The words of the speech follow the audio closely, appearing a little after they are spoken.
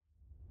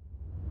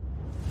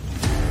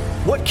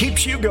What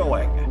keeps you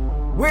going?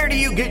 Where do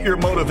you get your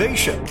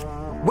motivation?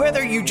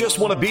 Whether you just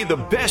want to be the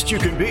best you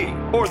can be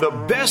or the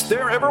best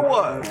there ever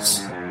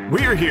was,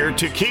 we're here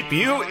to keep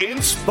you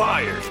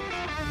inspired.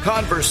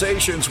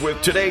 Conversations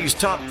with today's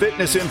top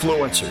fitness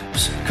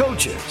influencers,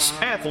 coaches,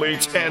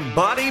 athletes, and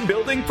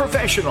bodybuilding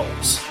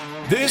professionals.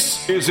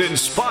 This is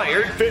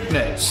Inspired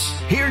Fitness.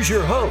 Here's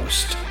your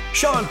host,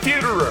 Sean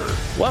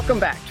Feuderer.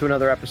 Welcome back to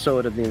another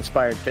episode of the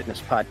Inspired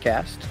Fitness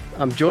Podcast.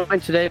 I'm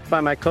joined today by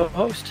my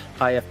co-host,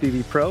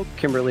 IFBB Pro,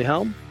 Kimberly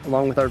Helm,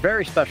 along with our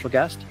very special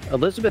guest,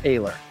 Elizabeth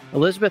Aylor.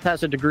 Elizabeth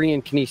has a degree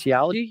in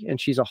kinesiology, and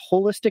she's a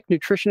holistic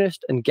nutritionist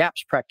and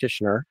GAPS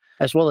practitioner,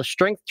 as well as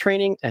strength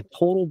training and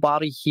total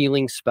body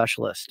healing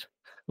specialist.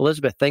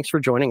 Elizabeth, thanks for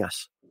joining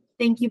us.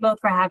 Thank you both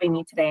for having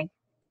me today.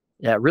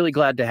 Yeah, really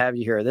glad to have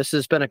you here. This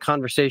has been a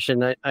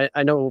conversation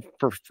I know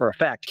for a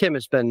fact Kim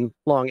has been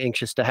long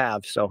anxious to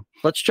have. So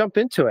let's jump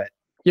into it.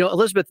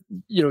 Elizabeth,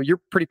 you're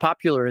pretty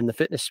popular in the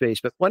fitness space,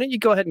 but why don't you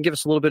go ahead and give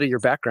us a little bit of your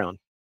background?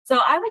 So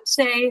I would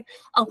say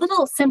a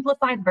little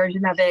simplified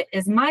version of it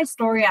is my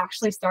story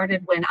actually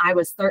started when I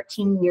was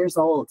 13 years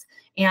old.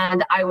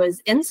 And I was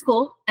in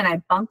school and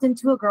I bumped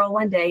into a girl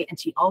one day and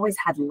she always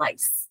had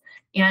lice.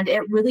 And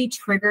it really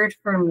triggered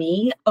for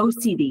me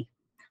OCD.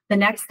 The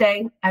next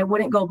day, I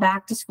wouldn't go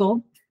back to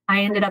school.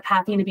 I ended up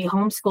having to be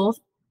homeschooled.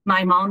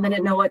 My mom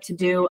didn't know what to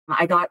do.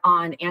 I got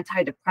on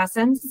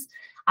antidepressants.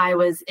 I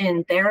was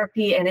in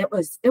therapy and it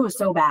was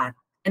so bad.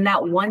 In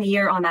that 1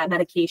 year on that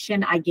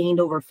medication, I gained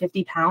over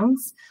 50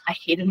 pounds. I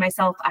hated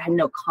myself. I had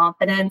no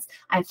confidence.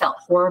 I felt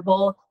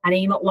horrible. I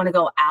didn't even want to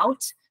go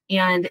out.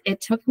 And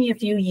it took me a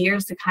few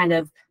years to kind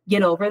of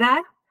get over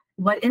that.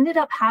 What ended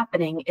up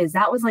happening is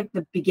that was like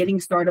the beginning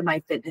start of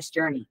my fitness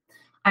journey.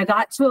 I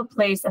got to a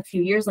place a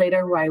few years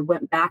later where I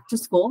went back to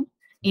school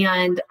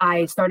and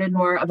I started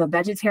more of a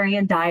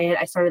vegetarian diet.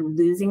 I started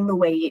losing the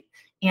weight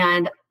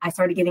and I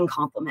started getting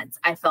compliments.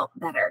 I felt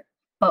better.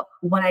 But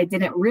what I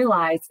didn't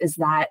realize is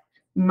that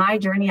my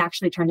journey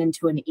actually turned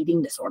into an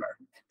eating disorder.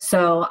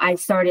 So I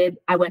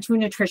went to a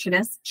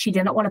nutritionist. She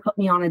didn't want to put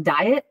me on a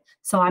diet.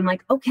 So I'm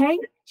like, okay.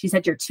 She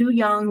said, you're too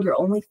young. You're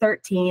only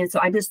 13. So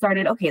I just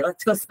started, okay,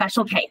 let's go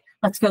Special K.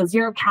 Let's go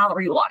 0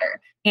 calorie water.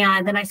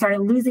 And then I started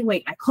losing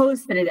weight. My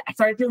clothes fitted. I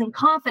started feeling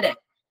confident,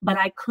 but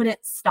I couldn't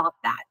stop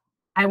that.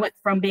 I went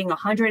from being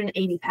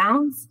 180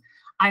 pounds.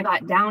 I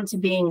got down to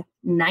being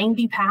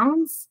 90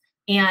 pounds.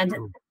 And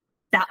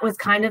that was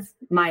kind of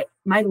my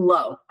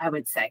low, I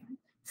would say.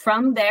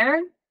 From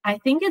there, I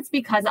think it's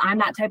because I'm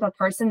that type of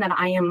person that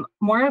I am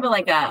more of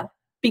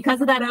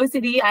because of that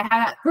OCD, I have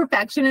that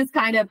perfectionist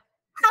kind of,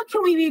 how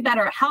can we be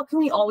better? How can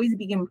we always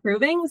be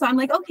improving? So I'm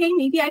like, okay,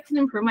 maybe I can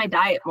improve my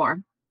diet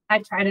more.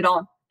 I've tried it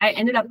all. I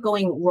ended up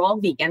going raw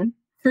vegan,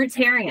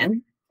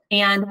 fruitarian.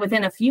 And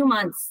within a few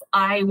months,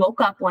 I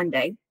woke up one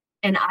day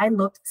and I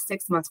looked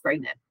 6 months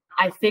pregnant.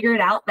 I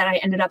figured out that I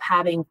ended up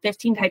having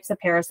 15 types of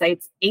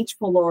parasites, H.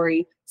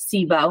 pylori,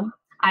 SIBO.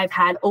 I've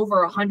had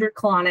over 100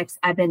 colonics.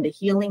 I've been to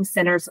healing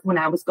centers when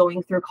I was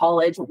going through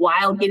college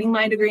while getting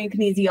my degree in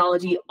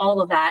kinesiology,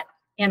 all of that.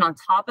 And on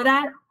top of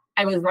that,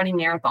 I was running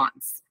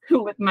marathons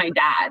with my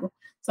dad.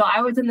 So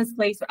I was in this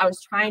place where I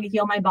was trying to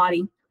heal my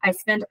body. I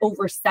spent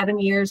over 7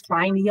 years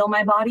trying to heal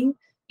my body.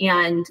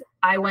 And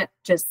I went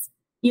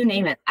you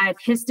name it. I had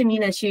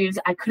histamine issues.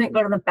 I couldn't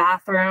go to the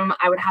bathroom.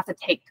 I would have to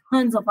take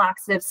tons of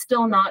laxatives,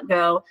 still not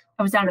go.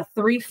 I was down to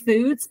 3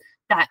 foods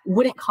that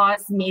wouldn't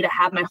cause me to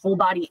have my whole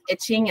body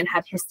itching and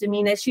have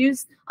histamine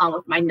issues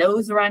with my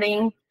nose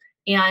running.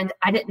 And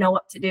I didn't know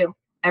what to do.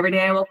 Every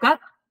day I woke up,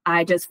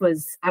 I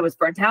was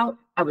burnt out.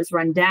 I was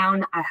run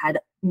down. I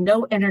had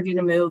no energy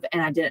to move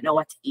and I didn't know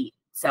what to eat.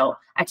 So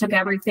I took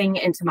everything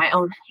into my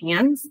own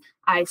hands.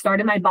 I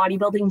started my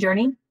bodybuilding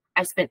journey.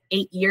 I spent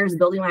 8 years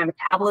building my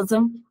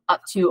metabolism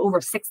up to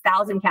over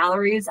 6,000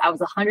 calories. I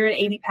was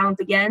 180 pounds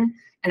again.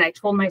 And I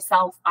told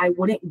myself I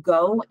wouldn't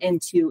go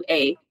into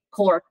a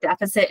caloric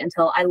deficit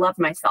until I loved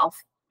myself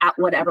at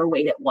whatever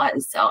weight it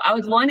was. So I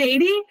was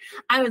 180.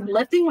 I was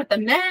lifting with the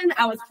men.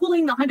 I was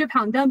pulling the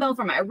 100-pound dumbbell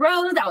for my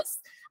rows.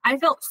 I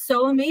felt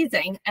so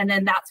amazing. And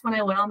then that's when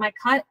I went on my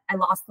cut. I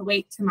lost the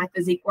weight to my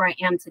physique where I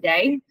am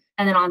today.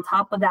 And then on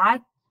top of that,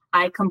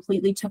 I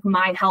completely took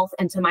my health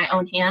into my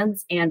own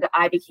hands and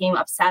I became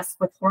obsessed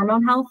with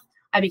hormone health.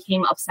 I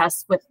became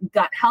obsessed with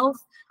gut health.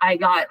 I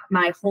got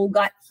my whole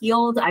gut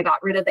healed. I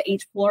got rid of the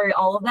H. pylori,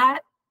 all of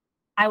that.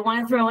 I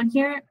want to throw in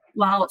here,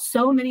 while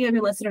so many of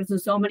your listeners and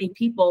so many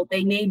people,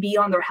 they may be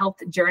on their health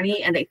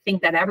journey and they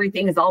think that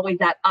everything is always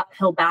that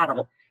uphill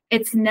battle.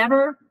 It's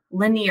never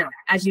linear,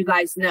 as you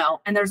guys know,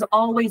 and there's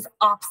always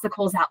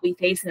obstacles that we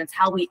face and it's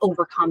how we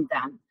overcome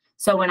them.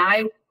 So when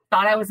I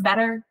thought I was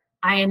better,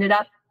 I ended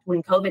up,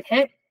 when COVID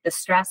hit, the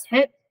stress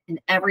hit and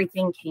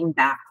everything came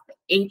back. The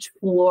H.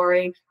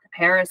 pylori, the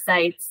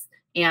parasites,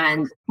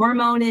 and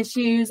hormone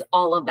issues,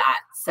 all of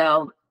that.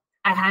 So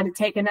I had to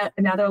take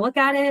another look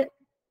at it,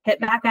 hit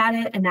back at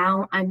it. And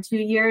now I'm 2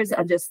 years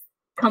of just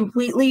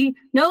completely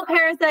no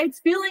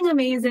parasites, feeling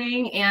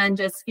amazing and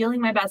just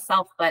feeling my best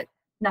self, but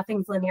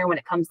nothing's linear when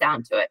it comes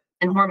down to it.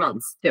 And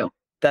hormones too.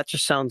 That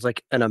just sounds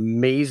like an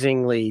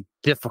amazingly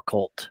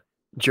difficult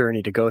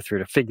journey to go through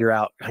to figure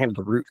out kind of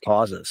the root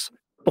causes.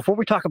 Before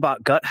we talk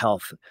about gut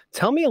health,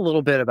 tell me a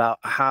little bit about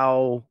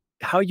how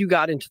you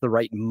got into the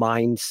right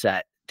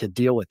mindset to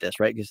deal with this,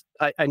 right? Because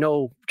I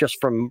know just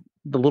from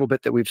the little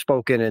bit that we've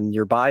spoken in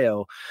your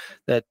bio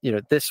that,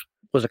 this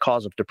was a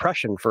cause of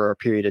depression for a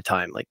period of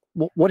time. Like,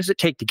 what does it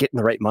take to get in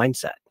the right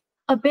mindset?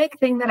 A big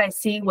thing that I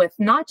see with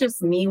not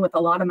just me, with a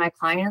lot of my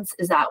clients,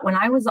 is that when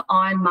I was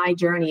on my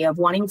journey of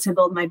wanting to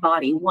build my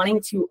body, wanting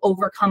to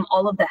overcome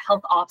all of the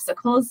health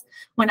obstacles,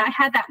 when I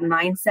had that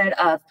mindset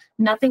of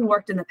nothing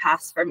worked in the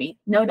past for me,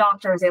 no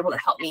doctor was able to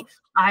help me,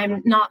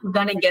 I'm not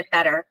going to get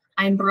better,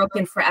 I'm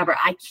broken forever,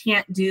 I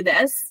can't do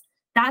this.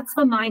 That's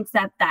the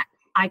mindset that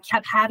I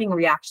kept having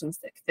reactions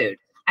to food.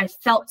 I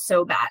felt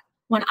so bad.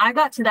 When I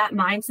got to that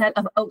mindset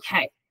of,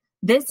 okay,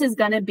 this is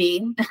going to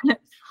be,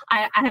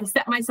 I have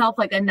set myself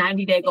like a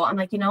 90-day goal. I'm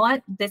like, you know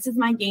what? This is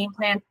my game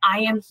plan. I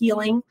am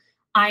healing.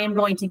 I am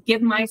going to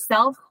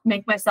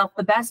make myself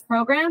the best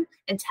program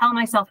and tell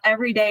myself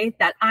every day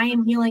that I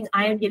am healing,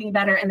 I am getting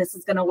better, and this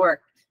is going to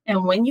work.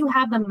 And when you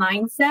have the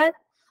mindset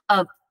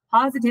of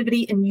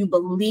positivity and you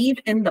believe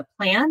in the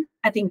plan,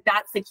 I think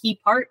that's the key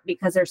part,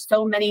 because there's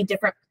so many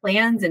different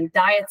plans and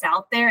diets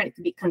out there, and it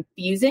can be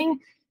confusing,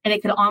 and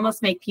it can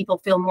almost make people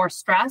feel more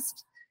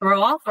stressed,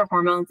 throw off their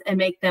hormones, and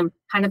make them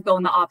kind of go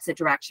in the opposite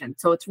direction.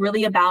 So it's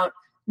really about,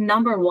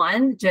 number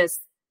one,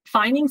 just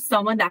finding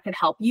someone that can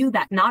help you,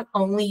 that not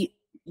only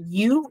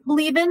you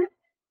believe in,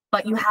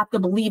 but you have to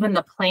believe in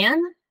the plan.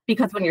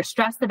 Because when you're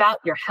stressed about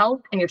your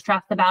health and you're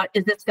stressed about,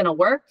 is this going to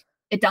work?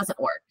 It doesn't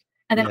work.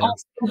 And then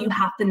also you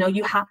have to know,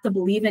 you have to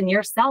believe in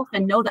yourself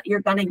and know that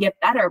you're going to get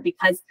better.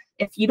 Because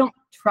if you don't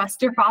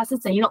trust your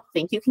process and you don't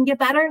think you can get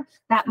better,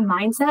 that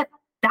mindset,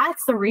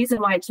 that's the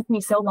reason why it took me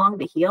so long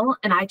to heal.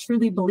 And I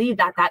truly believe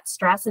that that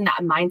stress and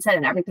that mindset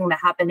and everything that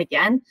happened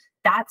again,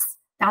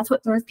 that's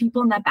what throws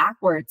people in that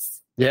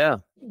backwards. Yeah.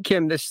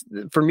 Kim, this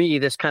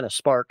kind of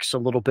sparks a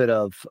little bit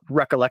of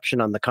recollection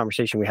on the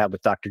conversation we had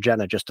with Dr.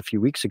 Jenna just a few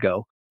weeks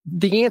ago.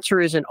 The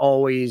answer isn't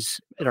always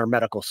in our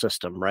medical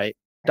system, right?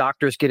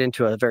 Doctors get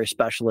into a very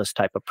specialist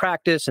type of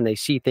practice and they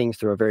see things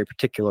through a very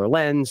particular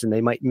lens, and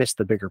they might miss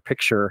the bigger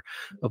picture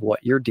of what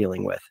you're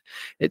dealing with.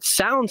 It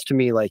sounds to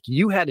me like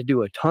you had to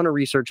do a ton of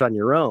research on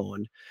your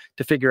own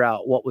to figure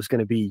out what was going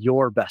to be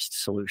your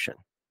best solution.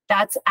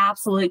 That's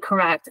absolutely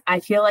correct.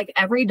 I feel like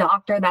every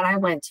doctor that I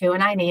went to,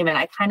 and I name it,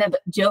 I kind of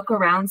joke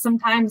around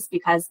sometimes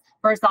because,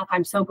 first off,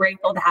 I'm so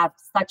grateful to have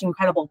such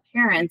incredible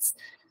parents.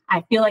 I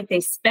feel like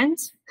they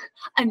spent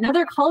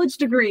another college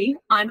degree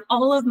on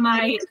all of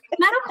my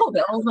medical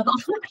bills with all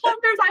the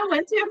doctors I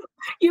went to.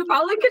 You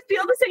probably could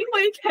feel the same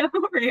way, Kim,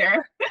 over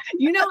here.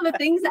 The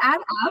things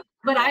add up.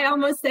 But I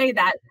almost say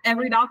that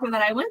every doctor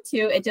that I went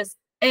to,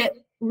 it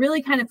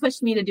really kind of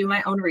pushed me to do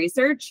my own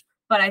research.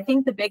 But I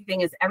think the big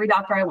thing is every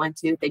doctor I went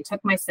to, they took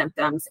my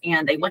symptoms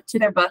and they went to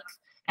their book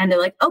and they're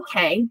like,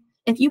 okay,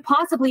 if you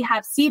possibly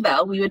have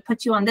SIBO, we would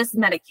put you on this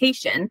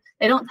medication.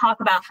 They don't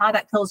talk about how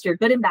that kills your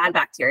good and bad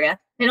bacteria.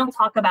 They don't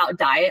talk about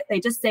diet.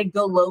 They just say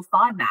go low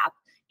FODMAP.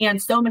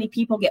 And so many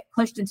people get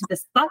pushed into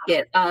this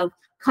bucket of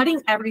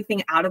cutting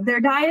everything out of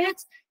their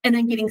diet and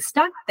then getting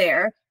stuck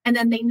there. And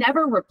then they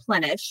never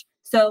replenish.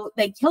 So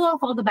they kill off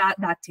all the bad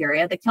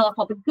bacteria. They kill off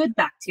all the good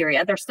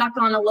bacteria. They're stuck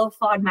on a low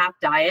FODMAP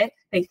diet.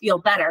 They feel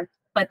better,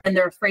 but then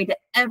they're afraid to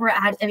ever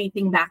add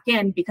anything back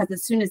in, because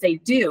as soon as they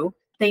do,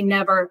 they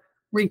never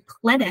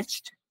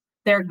replenished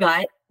their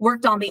gut,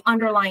 worked on the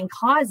underlying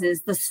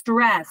causes, the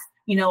stress,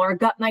 our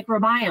gut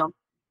microbiome,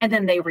 and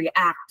then they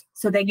react.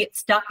 So they get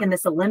stuck in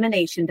this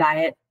elimination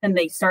diet and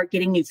they start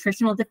getting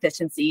nutritional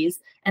deficiencies,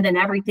 and then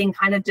everything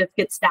kind of just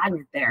gets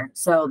stagnant there.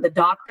 So the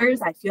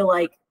doctors, I feel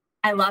like,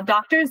 I love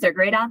doctors, they're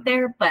great out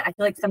there, but I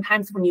feel like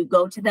sometimes when you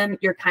go to them,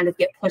 you're kind of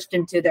get pushed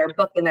into their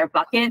book and their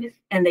bucket,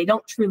 and they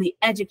don't truly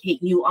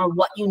educate you on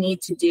what you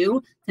need to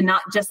do to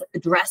not just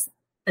address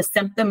the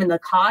symptom and the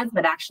cause,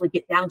 but actually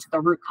get down to the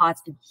root cause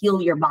and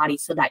heal your body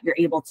so that you're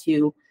able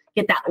to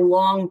get that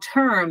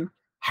long-term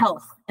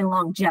health and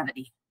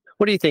longevity.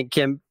 What do you think,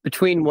 Kim,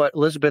 between what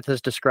Elizabeth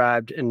has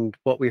described and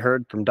what we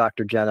heard from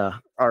Dr.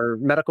 Jenna? Are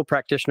medical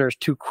practitioners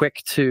too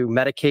quick to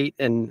medicate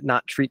and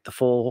not treat the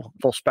full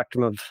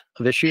spectrum of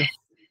issue?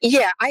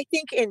 Yeah, I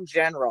think in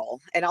general,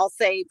 and I'll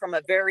say from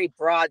a very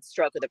broad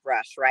stroke of the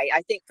brush, right?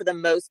 I think for the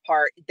most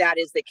part, that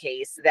is the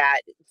case.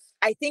 That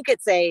I think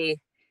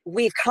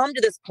we've come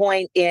to this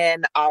point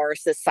in our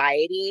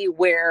society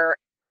where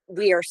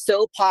we are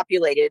so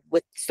populated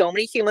with so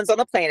many humans on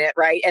the planet,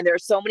 right? And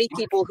there's so many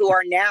people who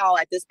are now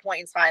at this point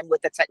in time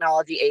with the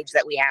technology age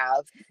that we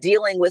have,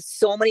 dealing with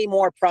so many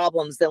more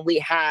problems than we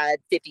had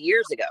 50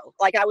 years ago.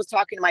 Like I was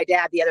talking to my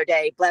dad the other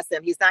day, bless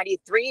him. He's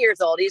 93 years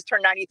old. He's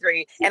turned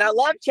 93. And I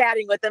love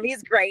chatting with him.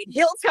 He's great.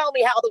 He'll tell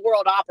me how the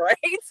world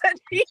operates.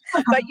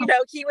 But,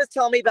 he was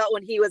telling me about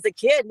when he was a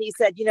kid, and he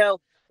said,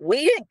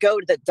 we didn't go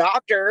to the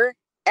doctor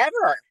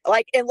ever.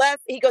 Unless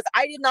he goes,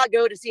 I did not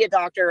go to see a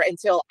doctor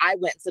until I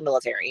went to the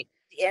military.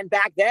 And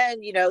back then,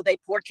 they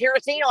poured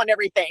kerosene on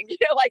everything, you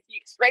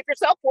scrape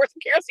yourself, pour some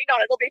kerosene on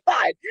it, it'll be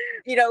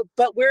fine.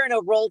 But we're in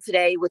a role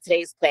today with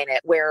today's planet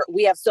where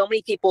we have so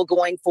many people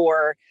going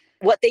for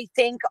what they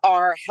think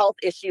are health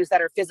issues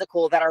that are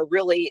physical that are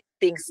really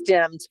being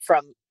stemmed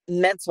from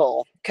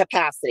mental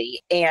capacity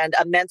and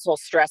a mental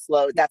stress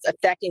load that's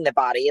affecting the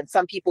body. And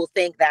some people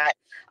think that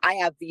I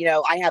have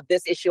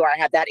this issue or I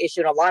have that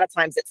issue. And a lot of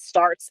times it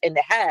starts in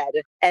the head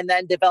and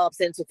then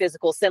develops into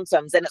physical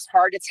symptoms. And it's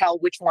hard to tell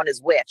which one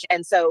is which.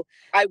 And so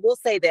I will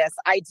say this,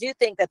 I do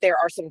think that there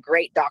are some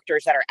great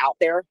doctors that are out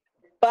there,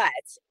 but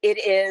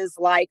it is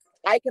like,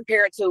 I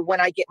compare it to when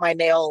I get my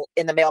mail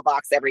in the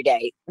mailbox every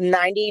day.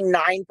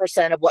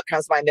 99% of what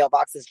comes to my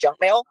mailbox is junk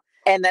mail.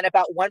 And then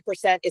about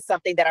 1% is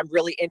something that I'm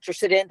really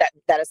interested in,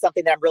 that is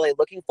something that I'm really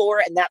looking for.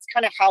 And that's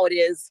kind of how it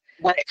is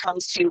when it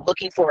comes to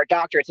looking for a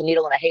doctor. It's a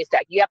needle in a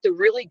haystack. You have to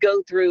really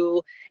go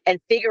through and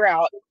figure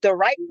out the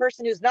right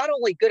person who's not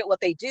only good at what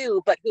they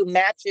do, but who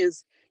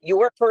matches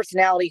your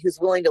personality, who's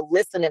willing to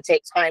listen and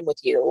take time with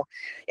you.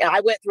 And I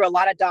went through a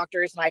lot of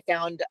doctors and I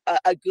found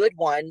a good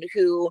one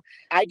who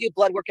I do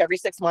blood work every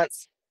 6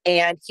 months.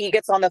 And he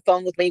gets on the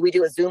phone with me. We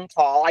do a Zoom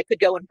call. I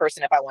could go in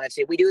person if I wanted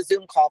to. We do a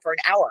Zoom call for an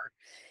hour.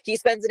 He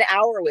spends an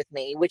hour with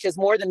me, which is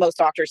more than most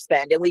doctors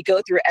spend. And we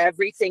go through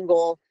every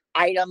single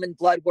item in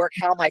blood work.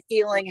 How am I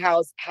feeling?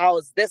 How's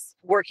this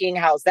working?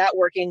 How's that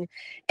working?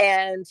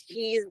 And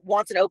he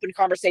wants an open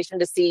conversation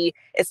to see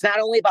it's not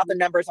only about the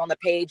numbers on the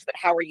page, but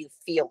how are you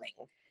feeling?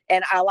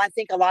 And I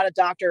think a lot of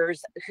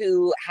doctors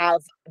who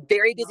have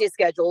very busy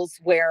schedules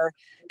where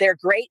they're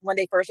great when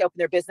they first open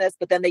their business,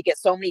 but then they get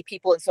so many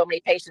people and so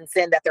many patients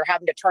in that they're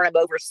having to turn them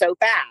over so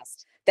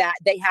fast that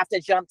they have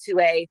to jump to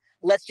a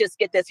let's just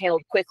get this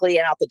handled quickly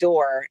and out the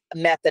door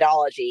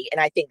methodology. And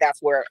I think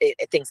that's where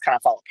things kind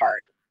of fall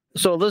apart.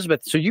 So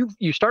Elizabeth, so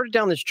you started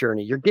down this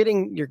journey. You're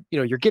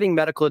getting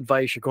medical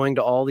advice. You're going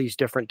to all these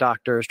different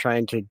doctors,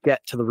 trying to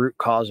get to the root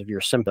cause of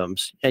your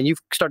symptoms, and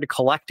you've started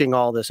collecting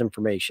all this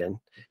information.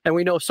 And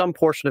we know some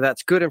portion of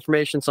that's good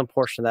information, some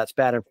portion of that's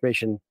bad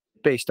information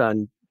based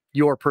on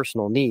your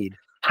personal need.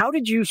 How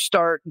did you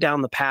start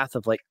down the path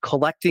of like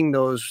collecting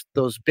those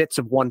bits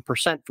of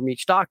 1% from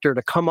each doctor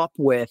to come up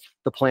with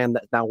the plan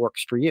that now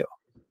works for you?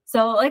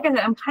 So, like I said,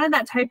 I'm kind of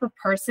that type of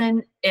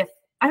person. If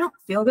I don't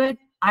feel good,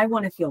 I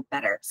want to feel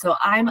better. So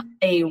I'm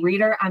a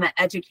reader. I'm an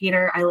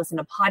educator. I listen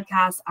to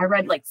podcasts. I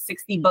read like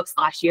 60 books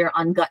last year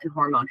on gut and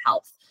hormone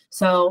health.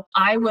 So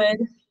I would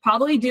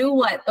probably do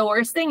what the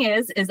worst thing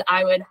is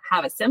I would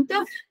have a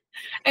symptom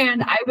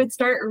and I would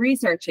start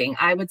researching.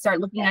 I would start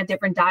looking at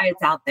different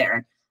diets out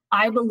there.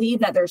 I believe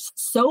that there's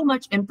so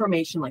much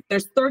information. Like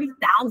there's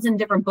 30,000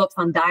 different books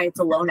on diets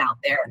alone out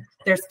there.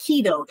 There's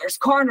keto, there's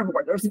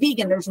carnivore, there's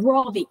vegan, there's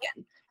raw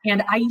vegan.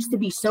 And I used to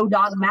be so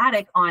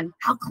dogmatic on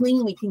how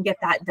clean we can get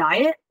that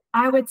diet.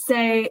 I would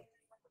say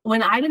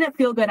when I didn't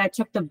feel good, I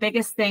took the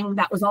biggest thing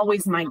that was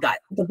always my gut,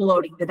 the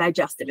bloating, the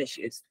digestive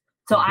issues.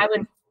 So I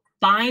would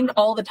find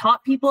all the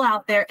top people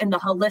out there in the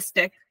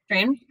holistic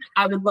stream.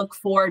 I would look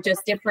for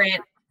just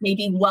different,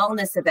 maybe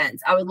wellness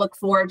events. I would look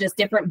for just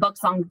different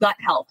books on gut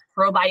health,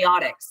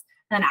 probiotics.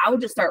 And I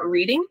would just start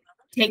reading,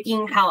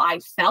 taking how I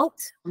felt,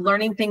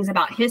 learning things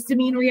about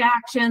histamine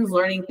reactions,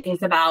 learning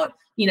things about,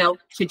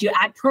 should you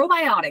add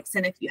probiotics?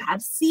 And if you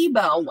have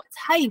SIBO, what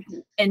type?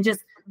 And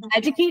just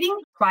educating,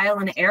 trial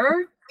and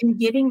error, and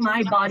giving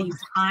my body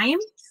time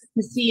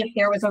to see if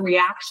there was a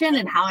reaction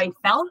and how I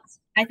felt.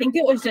 I think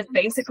it was just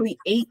basically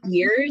 8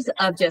 years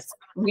of just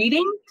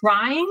reading,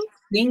 trying,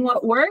 seeing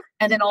what worked,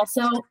 and then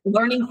also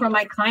learning from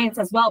my clients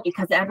as well,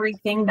 because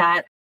everything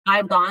that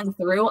I've gone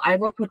through, I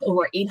worked with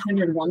over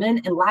 800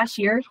 women. And last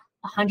year,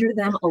 100 of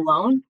them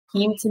alone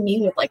came to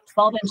me with like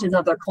 12 inches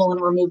of their colon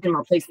removed and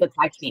replaced with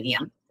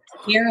titanium.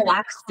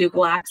 Miralax,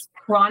 Dupalax,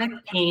 chronic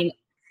pain.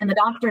 And the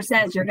doctor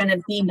says you're going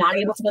to be not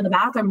able to go to the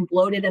bathroom,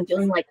 bloated and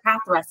feeling like crap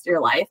the rest of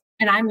your life.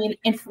 And I mean,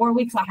 in 4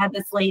 weeks, I had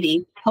this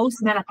lady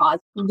post-menopause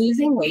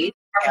losing weight.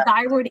 Our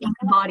thyroid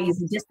antibodies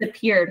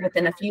disappeared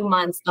within a few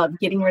months of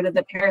getting rid of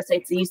the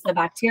parasites, the yeast, the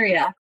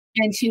bacteria.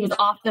 And she was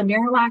off the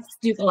Miralax,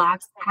 Dupalax,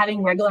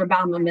 having regular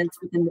bowel movements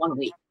within 1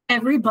 week.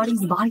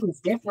 Everybody's body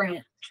is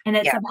different. And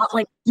it's about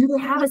like, do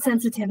they have a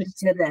sensitivity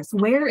to this?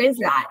 Where is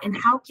that? And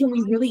how can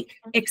we really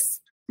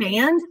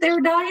expand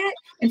their diet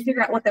and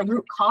figure out what the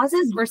root cause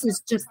is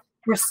versus just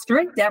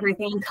restrict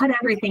everything and cut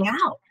everything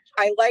out?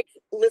 I like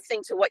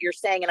listening to what you're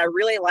saying. And I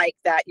really like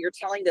that you're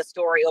telling the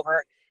story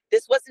over.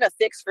 This wasn't a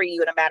fix for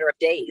you in a matter of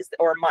days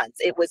or months.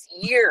 It was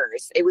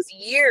years. It was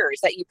years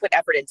that you put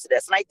effort into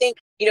this. And I think,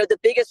 the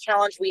biggest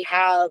challenge we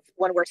have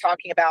when we're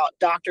talking about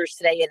doctors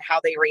today and how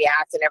they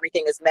react and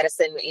everything is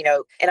medicine,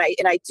 and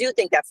I do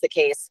think that's the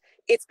case.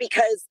 It's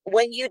because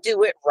when you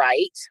do it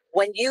right,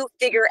 when you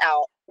figure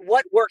out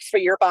what works for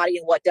your body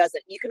and what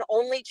doesn't, you can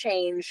only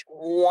change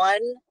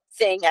one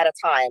thing at a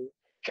time.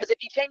 Because if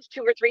you change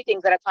 2 or 3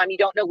 things at a time, you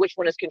don't know which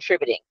one is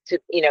contributing to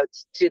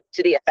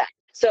the effect.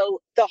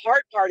 So the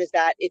hard part is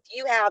that if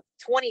you have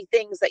 20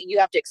 things that you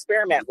have to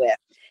experiment with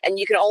and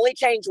you can only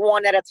change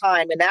one at a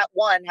time, and that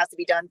one has to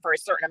be done for a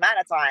certain amount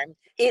of time,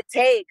 it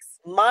takes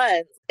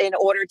months in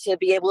order to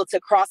be able to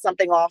cross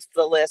something off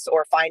the list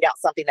or find out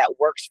something that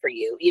works for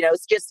you.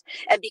 It's just,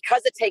 and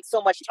because it takes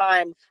so much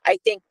time, I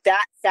think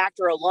that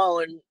factor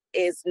alone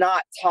is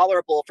not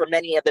tolerable for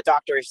many of the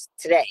doctors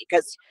today,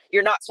 because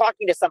you're not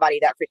talking to somebody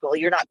that frequently.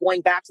 You're not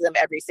going back to them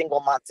every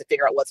single month to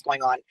figure out what's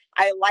going on.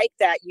 I like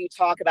that you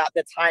talk about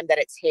the time that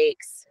it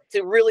takes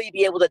to really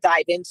be able to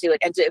dive into it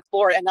and to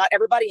explore it. And not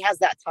everybody has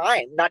that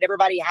time. Not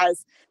everybody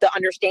has the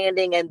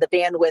understanding and the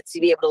bandwidth to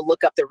be able to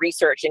look up the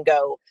research and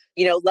go,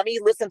 let me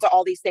listen to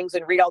all these things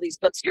and read all these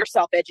books. You're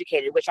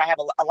self-educated, which I have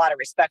a lot of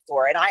respect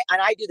for. And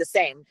I do the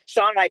same.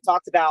 Sean and I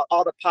talked about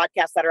all the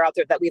podcasts that are out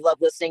there that we love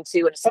listening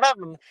to. And some of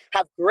them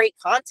have great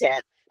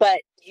content,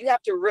 but you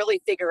have to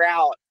really figure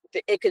out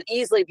that it could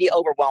easily be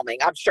overwhelming,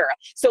 I'm sure.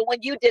 So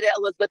when you did it,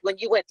 Elizabeth, when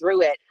you went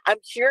through it, I'm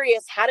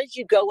curious, how did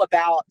you go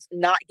about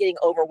not getting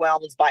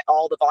overwhelmed by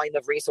all the volume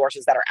of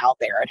resources that are out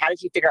there? And how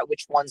did you figure out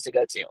which ones to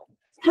go to?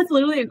 That's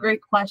literally a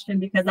great question,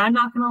 because I'm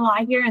not going to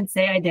lie here and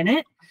say I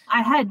didn't.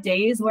 I had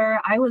days where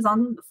I was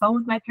on the phone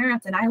with my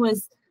parents and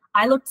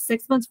I looked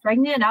 6 months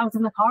pregnant and I was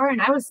in the car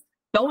and I was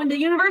going to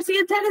University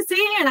of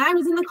Tennessee and I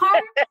was in the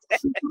car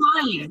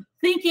crying,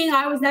 thinking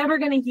I was never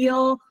going to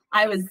heal.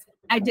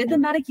 I did the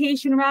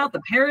medication route.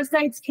 The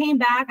parasites came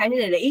back. I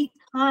did it 8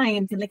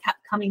 times and they kept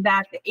coming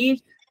back.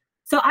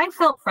 So I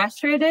felt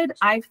frustrated.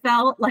 I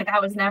felt like I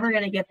was never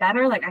going to get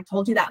better. Like I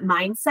told you, that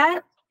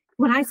mindset.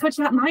 When I switched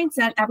that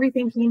mindset,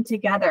 everything came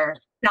together.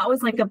 That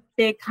was like a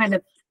big kind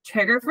of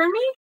trigger for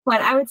me.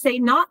 But I would say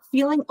not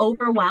feeling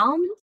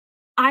overwhelmed.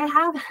 You're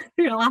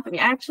going to laugh at me.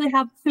 I actually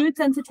have food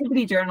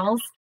sensitivity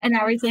journals and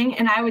everything.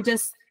 And I would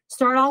just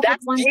start off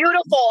That's with one.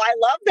 Beautiful. I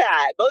love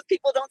that. Most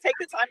people don't take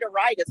the time to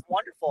write. It's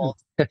wonderful.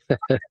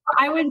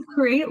 I would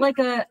create like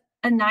a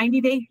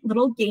 90-day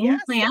little game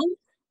plan.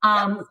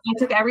 I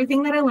took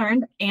everything that I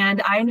learned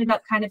and I ended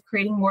up kind of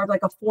creating more of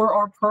like a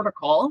 4R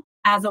protocol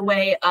as a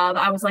way of,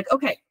 I was like,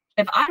 okay,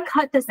 if I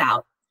cut this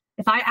out,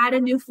 if I add a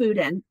new food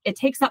in, it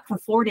takes up to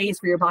 4 days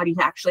for your body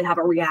to actually have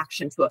a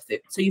reaction to a food.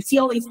 So you see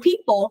all these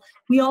people,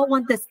 we all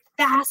want this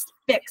fast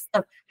fix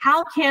of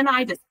how can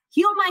I just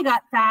heal my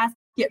gut fast,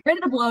 get rid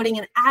of the bloating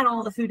and add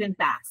all the food in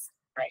fast.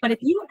 Right. But if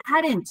you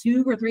add in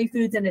 2 or 3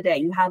 foods in a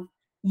day,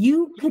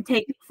 you could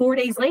take 4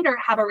 days later,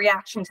 have a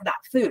reaction to that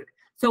food.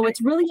 So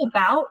it's really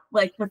about,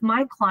 like with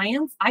my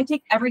clients, I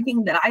take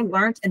everything that I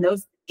learned in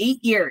those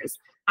 8 years,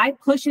 I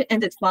push it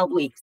into 12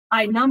 weeks.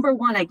 Number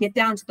one, I get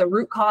down to the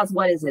root cause.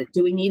 What is it?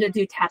 Do we need to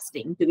do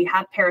testing? Do we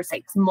have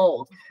parasites,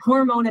 mold,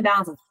 hormone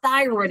imbalance,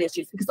 thyroid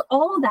issues? Because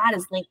all of that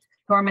is linked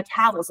to our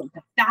metabolism,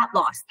 to fat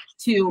loss,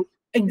 to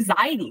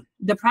anxiety,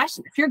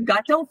 depression. If your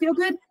gut don't feel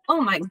good, oh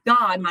my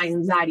God, my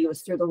anxiety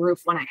was through the roof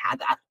when I had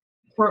that.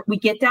 We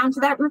get down to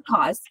that root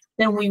cause,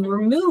 then we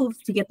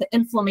remove to get the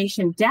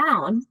inflammation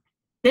down.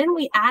 Then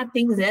we add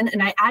things in,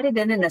 and I added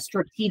in a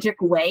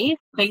strategic way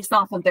based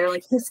off of their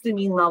like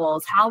histamine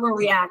levels, how we're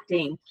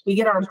reacting. We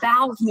get our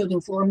bowels moving,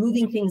 so we're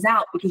moving things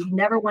out because you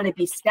never want to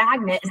be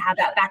stagnant and have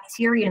that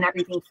bacteria and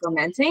everything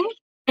fermenting.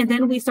 And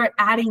then we start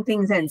adding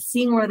things in,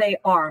 seeing where they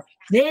are.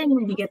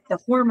 Then we get the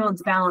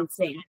hormones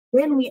balancing.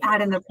 Then we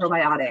add in the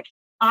probiotic.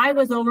 I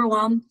was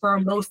overwhelmed for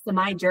most of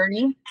my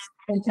journey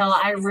until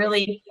I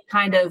really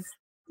kind of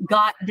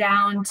got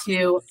down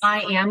to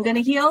I am going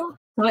to heal.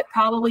 So it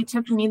probably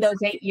took me those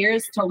 8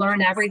 years to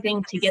learn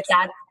everything to get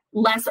that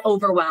less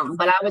overwhelmed,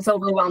 but I was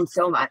overwhelmed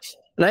so much.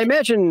 And I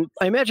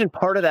imagine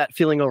part of that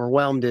feeling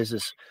overwhelmed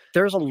is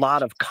there's a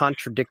lot of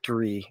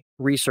contradictory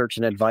research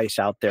and advice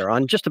out there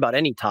on just about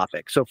any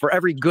topic. So for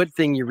every good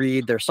thing you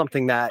read, there's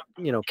something that,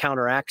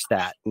 counteracts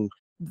that. And,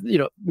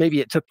 maybe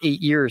it took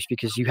 8 years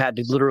because you had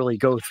to literally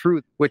go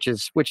through which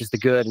is the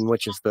good and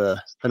which is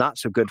the not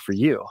so good for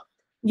you.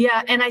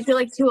 Yeah. And I feel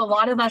like too, a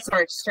lot of us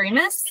are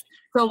extremists.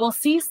 So we'll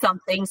see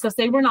something. So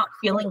say we're not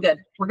feeling good.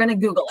 We're going to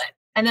Google it.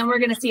 And then we're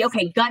going to see,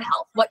 okay, gut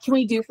health. What can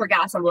we do for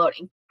gas and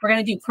bloating? We're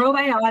going to do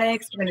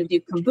probiotics. We're going to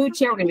do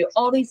kombucha. We're going to do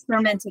all these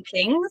fermented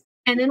things.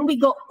 And then we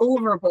go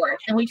overboard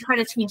and we try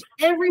to change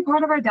every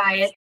part of our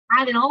diet,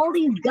 add in all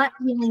these gut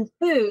healing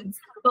foods,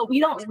 but we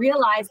don't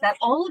realize that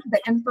all of the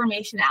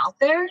information out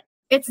there,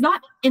 it's not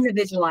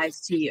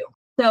individualized to you.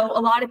 So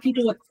a lot of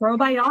people with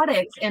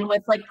probiotics and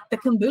with like the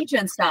kombucha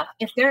and stuff,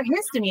 if they're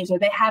histamines or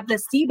they have the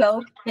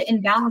SIBO, the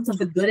imbalance of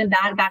the good and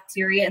bad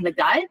bacteria in the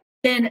gut,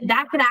 then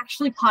that could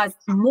actually cause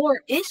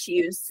more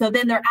issues. So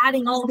then they're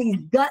adding all these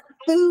gut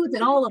foods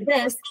and all of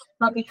this,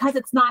 but because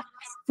it's not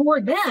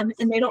for them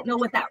and they don't know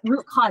what that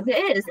root cause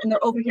is, and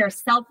they're over here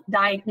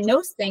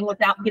self-diagnosing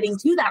without getting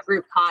to that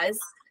root cause,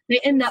 they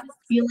end up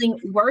feeling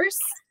worse.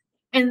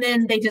 And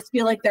then they just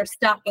feel like they're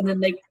stuck and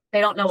then they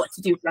don't know what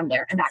to do from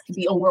there. And that can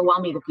be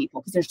overwhelming to people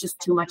because there's just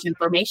too much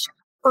information.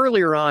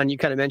 Earlier on, you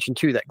kind of mentioned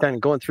too that kind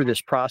of going through this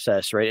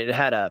process, right? It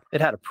had a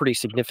pretty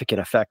significant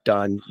effect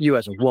on you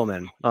as a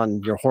woman,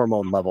 on your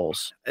hormone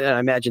levels. And I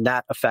imagine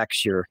that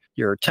affects your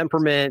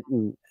temperament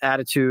and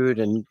attitude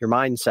and your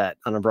mindset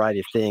on a variety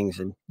of things.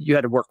 And you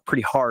had to work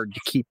pretty hard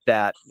to keep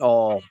that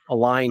all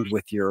aligned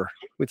with your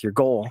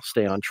goal,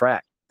 stay on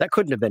track. That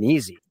couldn't have been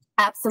easy.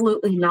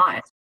 Absolutely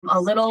not. A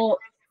little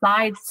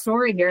side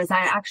story here is I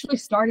actually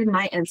started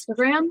my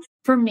Instagram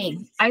for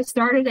me. I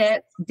started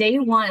it day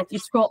one. If you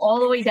scroll all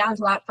the way down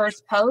to that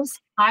first post,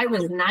 I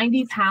was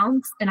 90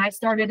 pounds and I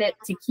started it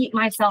to keep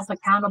myself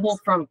accountable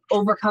from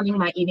overcoming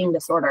my eating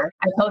disorder.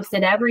 I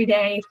posted every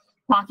day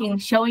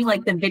showing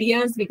like the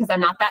videos because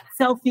I'm not that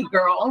selfie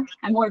girl.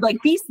 I'm more like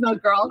beast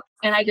mode girl.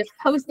 And I just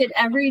posted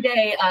every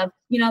day of,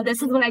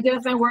 this is what I do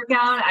with my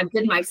workout. I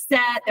did my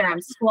set there.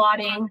 I'm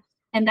squatting.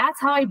 And that's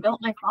how I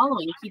built my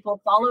following. People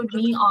followed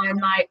me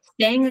on my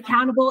staying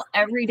accountable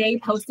every day,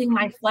 posting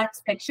my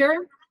flex picture.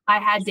 I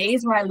had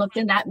days where I looked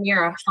in that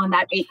mirror on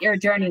that 8-year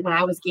journey when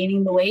I was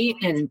gaining the weight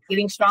and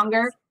getting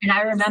stronger. And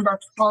I remember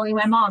calling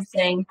my mom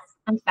saying,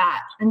 I'm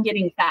fat, I'm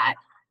getting fat.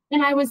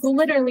 And I was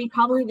literally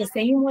probably the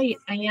same weight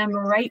I am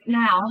right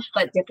now,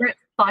 but different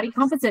body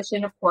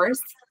composition, of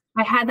course.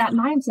 I had that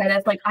mindset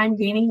of like, I'm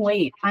gaining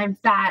weight, I'm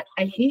fat,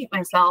 I hate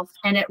myself.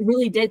 And it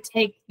really did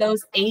take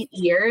those 8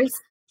 years.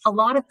 A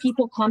lot of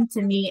people come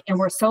to me and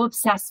we're so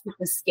obsessed with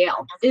the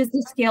scale. Is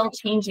the scale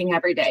changing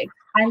every day?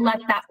 I let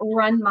that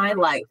run my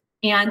life.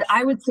 And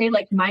I would say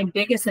like my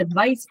biggest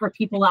advice for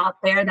people out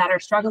there that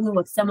are struggling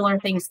with similar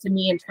things to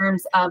me in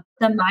terms of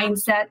the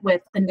mindset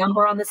with the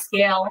number on the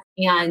scale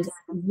and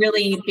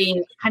really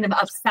being kind of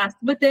obsessed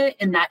with it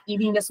and that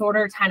eating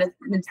disorder kind of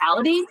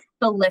mentality,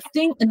 the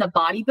lifting and the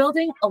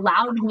bodybuilding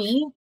allowed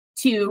me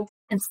to,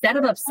 instead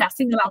of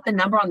obsessing about the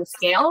number on the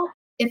scale,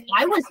 if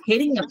I was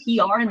hitting a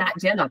PR in that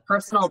gym, a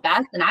personal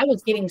best, and I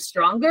was getting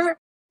stronger,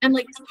 I'm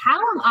like, how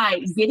am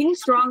I getting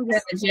stronger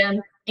at the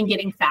gym and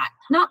getting fat?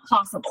 Not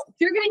possible. If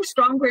you're getting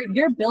stronger,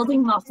 you're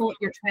building muscle,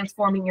 you're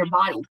transforming your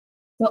body.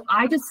 So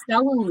I just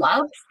fell in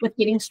love with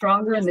getting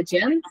stronger in the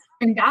gym.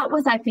 And that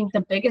was, I think,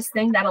 the biggest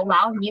thing that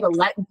allowed me to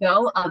let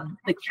go of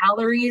the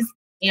calories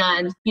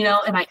and,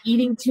 am I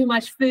eating too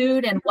much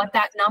food and what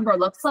that number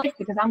looks like?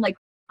 Because I'm like,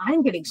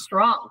 I'm getting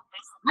strong.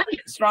 I'm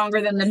getting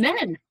stronger than the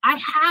men. I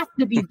have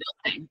to be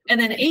building. And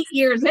then 8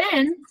 years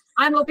in,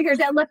 I'm over here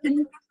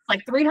deadlifting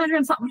like 300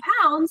 and something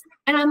pounds.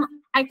 And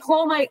I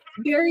call my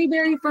very,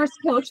 very first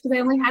coach because I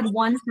only had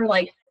one for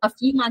like a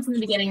few months in the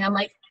beginning. I'm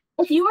like,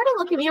 if you were to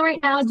look at me right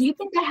now, do you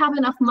think I have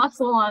enough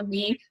muscle on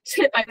me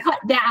if I cut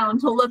down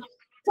to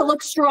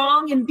look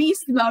strong and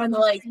beast mode? And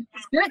they're like,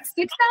 you're at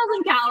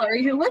 6,000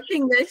 calories. You're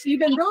lifting this. You've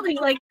been building.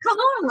 Like, come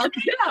on, let's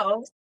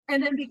go.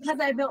 And then because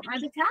I built my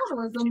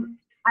metabolism,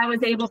 I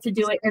was able to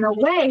do it in a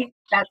way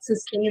that's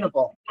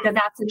sustainable. Because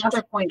that's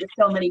another point with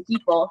so many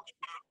people.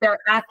 They're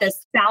at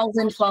this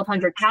 1,000,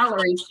 1,200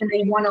 calories and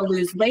they want to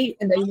lose weight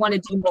and they want to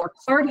do more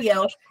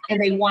cardio and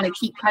they want to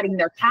keep cutting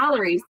their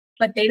calories,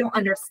 but they don't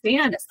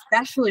understand,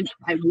 especially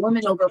by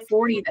women over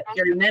 40, that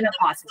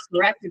perimenopause,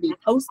 hysterectomy,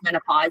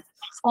 postmenopause,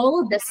 all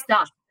of this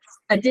stuff,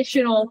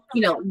 additional,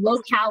 low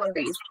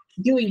calories,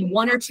 doing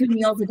 1 or 2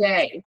 meals a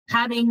day,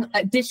 having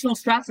additional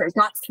stressors,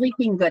 not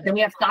sleeping good. Then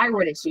we have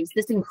thyroid issues.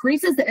 This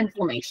increases the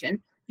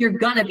inflammation. You're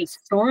going to be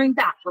storing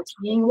fat,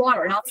 retaining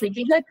water, not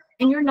sleeping good,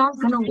 and you're not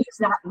going to lose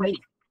that weight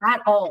at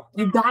all.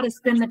 You got to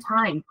spend the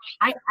time.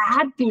 I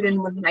add food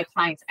in with my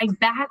clients. I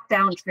back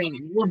down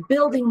training. We're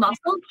building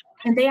muscle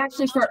and they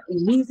actually start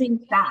losing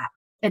fat.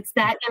 It's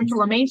that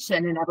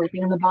inflammation and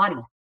everything in the body.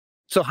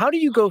 So how do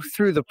you go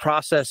through the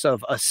process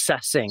of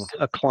assessing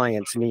a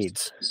client's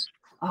needs?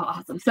 Oh,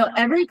 awesome. So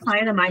every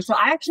client of mine, so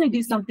I actually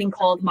do something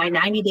called my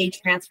 90-day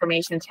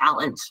transformation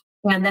challenge.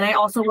 And then I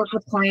also work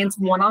with clients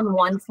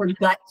one-on-one for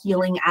gut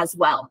healing as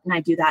well. And I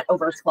do that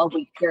over a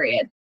 12-week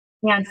period.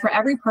 And for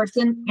every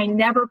person, I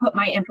never put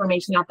my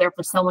information out there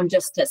for someone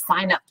just to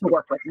sign up to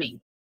work with me.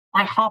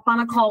 I hop on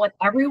a call with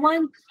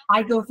everyone.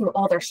 I go through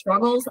all their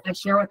struggles. I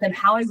share with them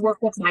how I work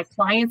with my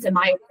clients and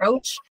my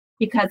approach.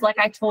 Because like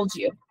I told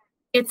you,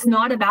 it's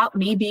not about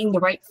me being the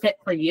right fit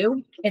for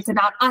you. It's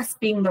about us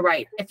being the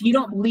right. If you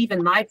don't believe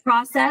in my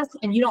process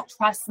and you don't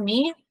trust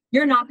me,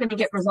 you're not going to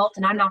get results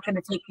and I'm not going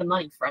to take the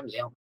money from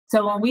you.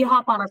 So when we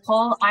hop on a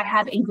call, I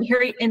have a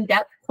very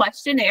in-depth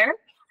questionnaire,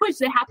 which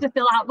they have to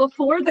fill out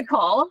before the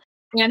call.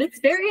 And it's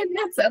very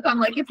intensive. I'm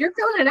like, if you're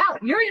filling it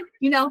out,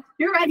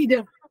 you're ready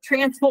to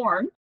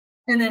transform.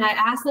 And then I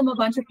ask them a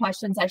bunch of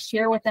questions. I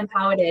share with them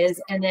how it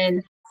is. And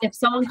then if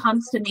someone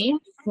comes to me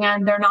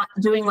and they're not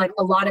doing like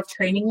a lot of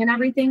training and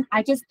everything,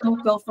 I just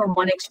don't go from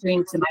one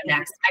extreme to my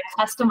next.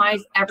 I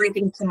customize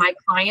everything to my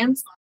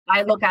clients.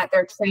 I look at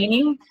their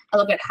training. I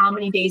look at how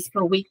many days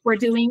per week we're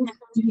doing.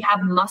 Do we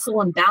have muscle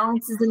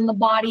imbalances in the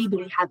body? Do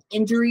we have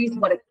injuries?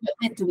 What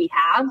equipment do we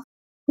have?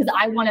 Because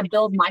I want to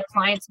build my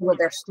clients where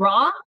they're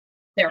strong,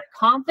 they're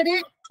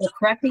confident, they're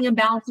correcting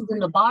imbalances in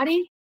the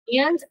body,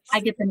 and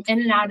I get them in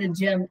and out of the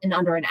gym in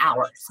under an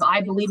hour. So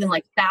I believe in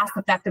like fast,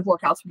 effective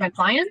workouts for my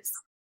clients.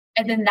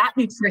 And then that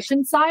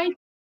nutrition side,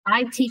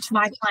 I teach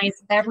my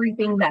clients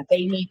everything that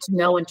they need to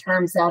know in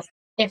terms of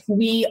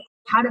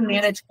how to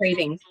manage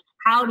cravings,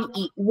 how to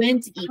eat,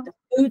 when to eat, the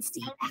foods to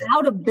eat,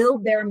 how to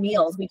build their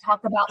meals. We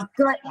talk about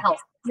gut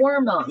health,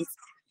 hormones,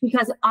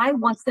 because I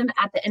want them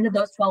at the end of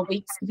those 12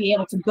 weeks to be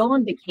able to go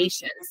on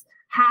vacations,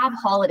 have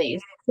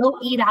holidays, go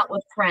eat out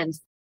with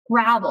friends,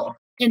 travel,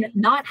 and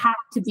not have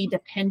to be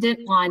dependent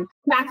on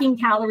tracking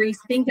calories,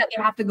 think that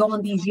they have to go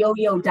on these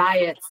yo-yo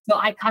diets. So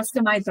I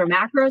customize their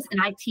macros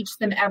and I teach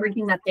them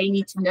everything that they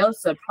need to know.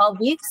 So 12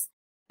 weeks,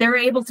 they're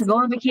able to go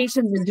on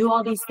vacations and do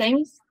all these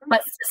things,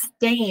 but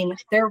sustain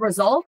their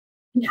results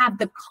and have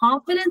the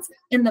confidence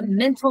and the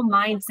mental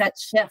mindset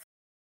shift.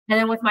 And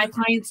then with my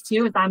clients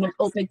too, is I'm an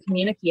open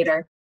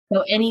communicator.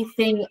 So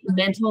anything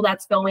mental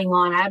that's going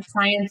on, I have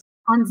clients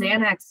on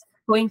Xanax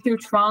going through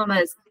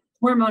traumas,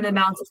 hormone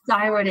imbalance,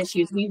 thyroid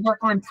issues. We work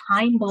on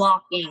time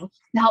blocking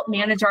to help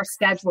manage our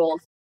schedules.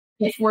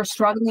 If we're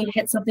struggling to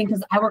hit something,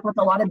 because I work with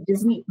a lot of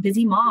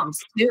busy moms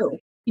too.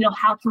 You know,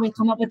 how can we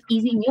come up with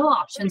easy meal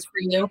options for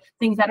you?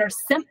 Things that are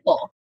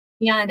simple.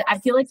 And I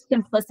feel like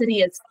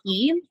simplicity is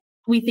key.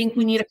 We think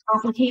we need to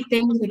complicate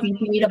things. We think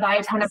we need to buy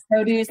a ton of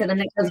produce and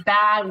then it goes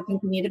bad. We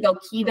think we need to go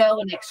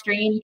keto and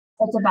extreme.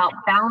 It's about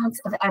balance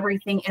of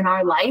everything in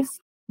our life,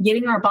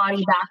 getting our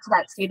body back to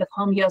that state of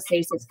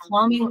homeostasis,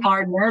 calming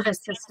our nervous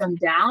system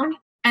down.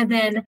 And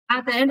then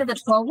at the end of the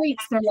 12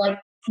 weeks, they're like,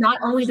 not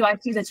only do I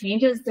see the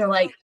changes, they're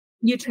like,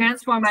 you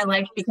transform my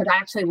life because I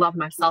actually love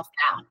myself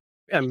now.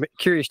 I'm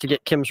curious to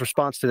get Kim's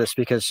response to this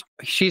because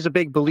she's a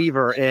big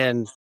believer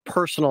in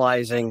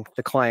personalizing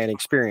the client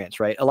experience,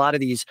 right? A lot of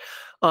these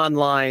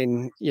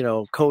online,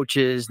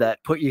 coaches that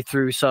put you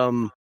through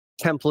some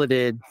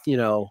templated,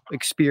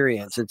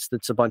 experience,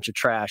 it's a bunch of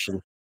trash.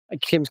 And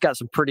Kim's got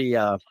some pretty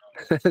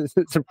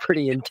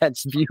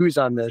intense views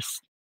on this.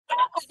 I'm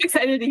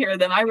excited to hear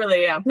them. I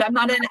really am. I'm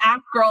not an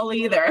app girl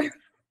either.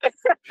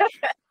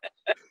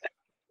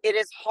 It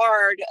is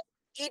hard,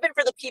 even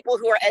for the people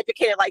who are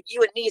educated like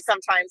you and me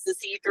sometimes, to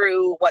see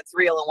through what's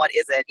real and what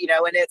isn't,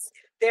 and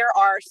there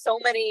are so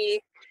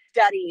many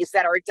studies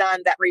that are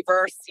done that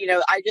reverse,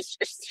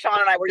 Sean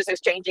and I were just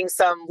exchanging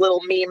some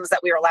little memes that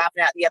we were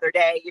laughing at the other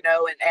day,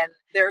 and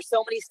there are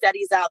so many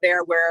studies out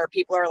there where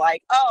people are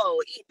like,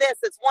 oh, eat this,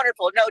 it's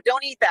wonderful. No,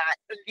 don't eat that.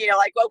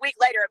 Like a week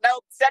later, no,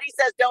 study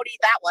says don't eat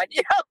that one.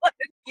 You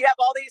have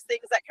all these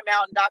things that come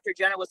out, and Dr.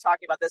 Jenna was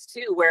talking about this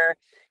too, where,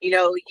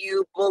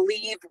 you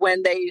believe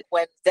when the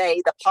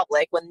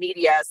public, when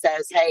media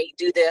says, hey,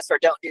 do this or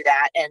don't do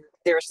that. And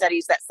there are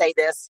studies that say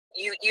this,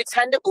 you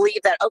tend to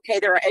believe that, okay,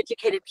 there are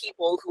educated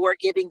people who are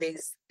giving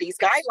these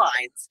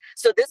guidelines.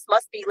 So this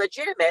must be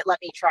legitimate. Let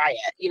me try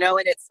it,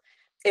 and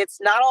it's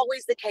not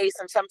always the case.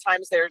 And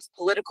sometimes there's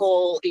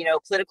political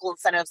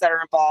incentives that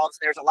are involved.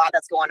 There's a lot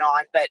that's going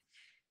on. But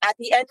at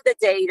the end of the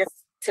day,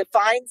 to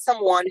find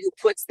someone who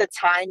puts the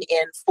time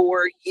in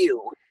for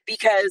you,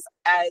 because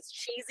as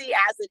cheesy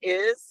as it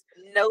is,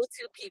 no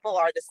two people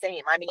are the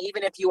same. I mean,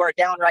 even if you are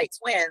downright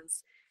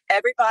twins,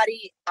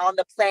 everybody on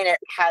the planet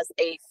has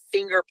a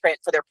fingerprint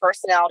for their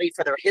personality,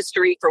 for their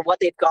history, for what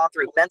they've gone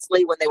through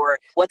mentally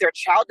what their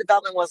child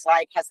development was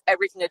like, has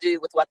everything to do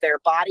with what their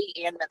body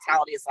and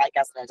mentality is like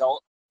as an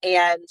adult.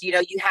 And, you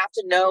have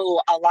to know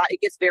a lot.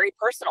 It gets very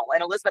personal.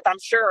 And Elizabeth, I'm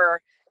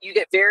sure you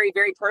get very,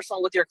 very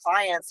personal with your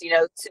clients,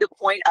 to the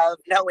point of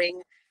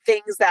knowing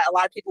things that a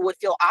lot of people would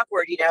feel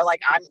awkward,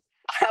 like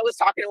I was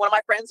talking to one of my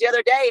friends the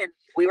other day and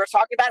we were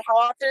talking about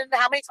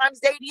how many times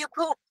a day do you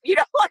poop? We're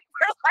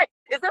like,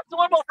 is this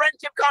normal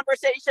friendship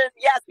conversation?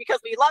 Yes, because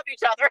we love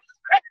each other.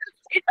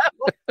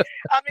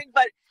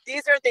 But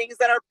these are things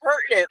that are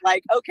pertinent.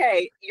 Like,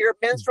 okay, your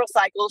menstrual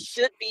cycle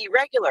should be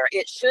regular.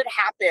 It should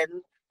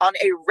happen on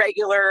a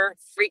regular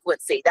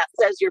frequency. That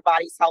says your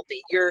body's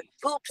healthy. Your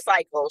poop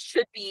cycle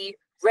should be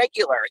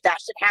regular. That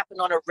should happen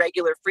on a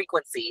regular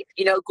frequency.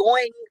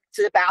 Going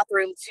to the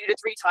bathroom 2 to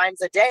 3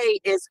 times a day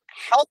is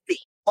healthy.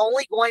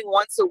 Only going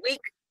once a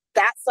week,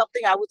 that's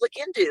something I would look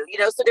into.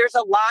 So there's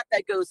a lot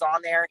that goes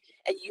on there,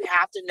 and you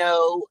have to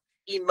know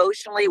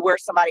emotionally where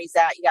somebody's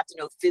at. You have to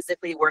know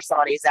physically where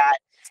somebody's at,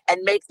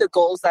 and make the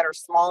goals that are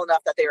small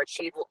enough that they're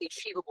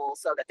achievable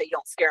so that they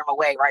don't scare them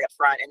away right up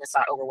front and it's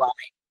not overwhelming.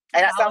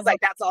 And that sounds like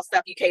that's all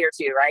stuff you cater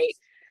to, right?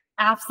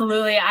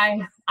 Absolutely.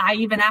 I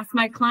even ask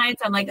my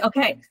clients, I'm like,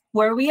 okay,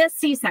 were we a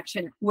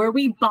C-section? Were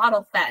we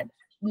bottle fed?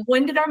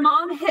 When did our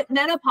mom hit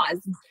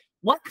menopause?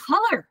 What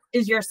color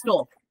is your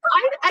stool?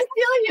 I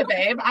feel you,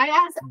 babe. I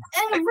ask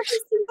every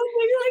single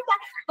thing like that.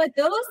 But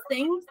those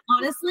things,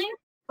 honestly,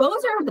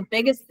 those are the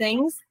biggest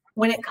things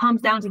when it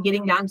comes down to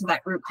getting down to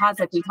that root cause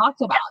like we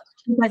talked about.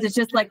 Because it's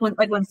just like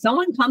when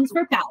someone comes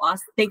for fat loss,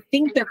 they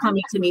think they're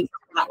coming to me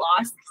for fat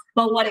loss.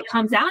 But what it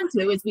comes down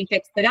to is we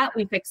fix the gut,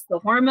 we fix the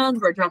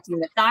hormones, we're addressing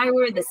the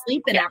thyroid, the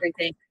sleep, and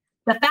everything.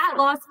 The fat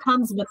loss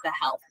comes with the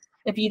health.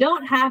 If you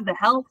don't have the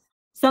health,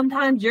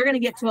 sometimes you're going to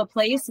get to a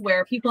place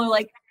where people are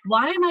like,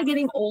 why am I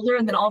getting older?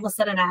 And then all of a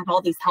sudden I have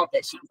all these health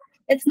issues.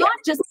 It's not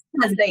just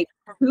because they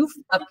poof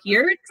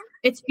appeared.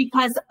 It's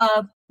because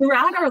of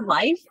throughout our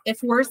life,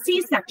 if we're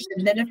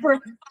C-section, then if we're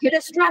hit a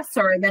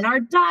stressor, then our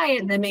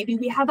diet, then maybe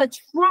we have a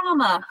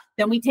trauma,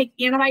 then we take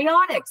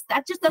antibiotics.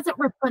 That just doesn't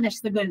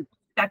replenish the good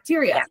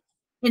bacteria.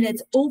 And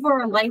it's over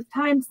our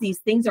lifetimes, these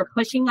things are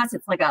pushing us.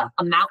 It's like a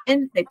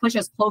mountain. They push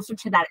us closer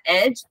to that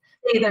edge.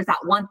 There's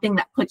that one thing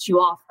that puts you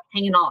off,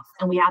 hanging off.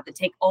 And we have to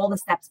take all the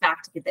steps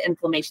back to get the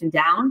inflammation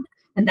down.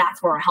 And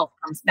that's where our health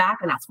comes back.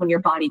 And that's when your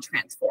body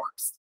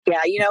transforms.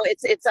 Yeah,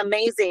 it's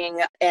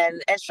amazing.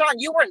 And Sean,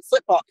 you were in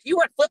football. You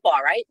were in football,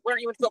 right?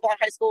 Weren't you in football in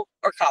high school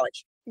or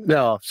college?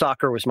 No,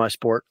 soccer was my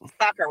sport.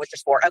 Soccer was your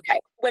sport. Okay.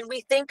 When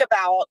we think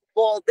about,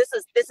 well, this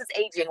is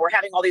aging. We're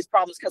having all these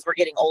problems because we're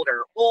getting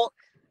older. Well,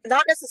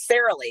 not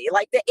necessarily.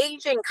 Like, the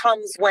aging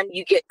comes when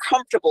you get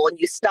comfortable and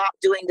you stop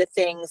doing the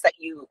things that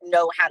you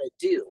know how to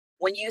do.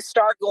 When you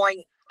start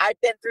going, I've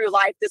been through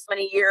life this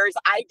many years.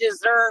 I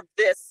deserve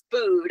this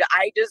food.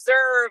 I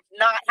deserve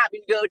not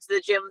having to go to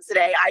the gym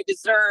today. I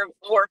deserve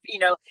more,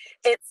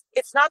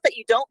 it's not that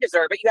you don't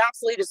deserve it. You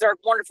absolutely deserve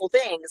wonderful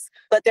things,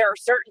 but there are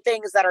certain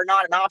things that are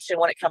not an option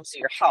when it comes to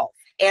your health.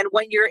 And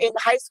when you're in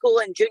high school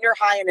and junior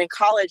high and in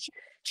college,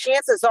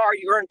 chances are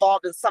you're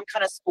involved in some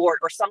kind of sport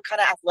or some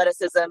kind of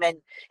athleticism, and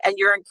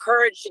you're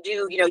encouraged to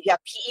do, you have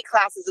PE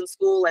classes in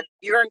school, and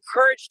you're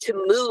encouraged to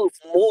move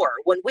more.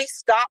 When we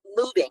stop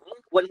moving,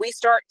 when we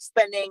start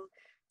spending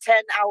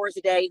 10 hours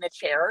a day in a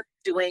chair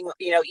doing,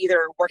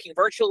 either working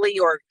virtually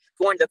or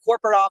going to the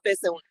corporate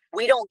office, and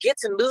we don't get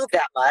to move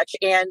that much.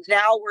 And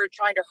now we're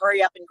trying to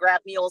hurry up and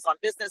grab meals on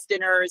business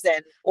dinners,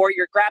 or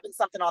you're grabbing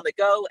something on the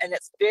go. And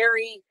it's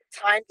very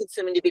time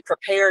consuming to be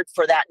prepared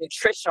for that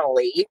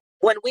nutritionally.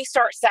 When we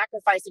start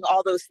sacrificing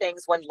all those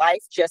things, when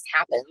life just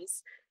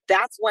happens,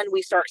 that's when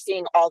we start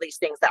seeing all these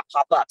things that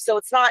pop up. So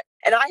it's not,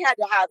 and I had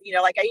to have,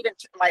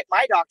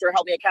 my doctor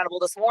held me accountable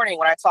this morning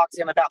when I talked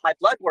to him about my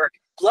blood work.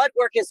 Blood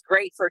work is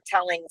great for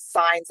telling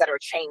signs that are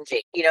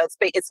changing.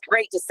 It's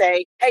great to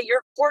say, hey,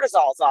 your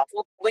cortisol's off.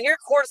 Well, when your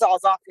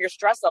cortisol's off and your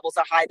stress levels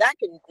are high, that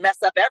can mess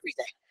up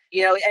everything.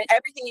 And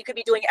everything, you could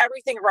be doing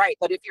everything right,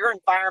 but if your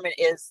environment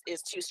is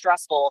too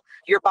stressful,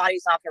 your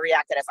body's not going to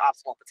react at its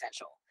optimal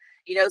potential.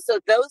 So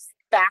those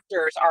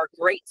factors are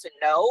great to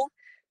know,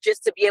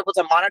 just to be able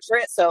to monitor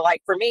it. So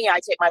like for me, I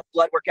take my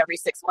blood work every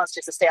 6 months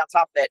just to stay on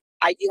top of it.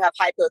 I do have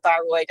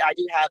hypothyroid. I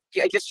do have,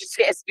 just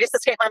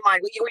escape my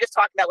mind, what you were just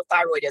talking about with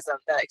thyroidism,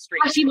 the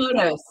extreme.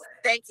 Hashimoto's.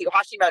 Thank you.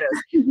 Hashimoto's.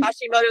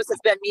 Hashimoto's has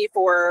been me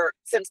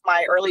since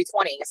my early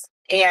 20s.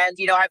 And,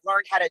 I've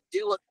learned how to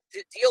deal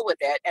with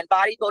it. And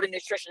bodybuilding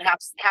nutrition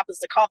happens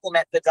to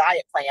complement the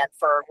diet plan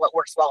for what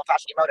works well with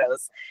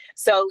Hashimoto's.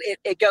 So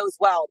it goes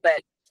well,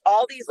 but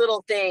all these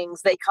little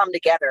things, they come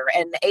together,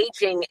 and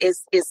aging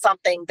is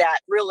something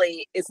that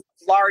really is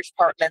large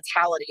part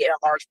mentality and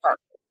a large part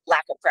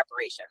lack of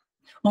preparation.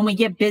 When we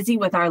get busy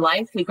with our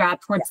life, we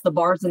grab towards the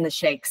bars and the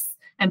shakes,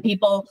 and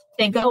people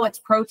think, oh, it's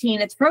protein.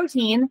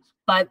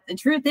 But the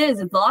truth is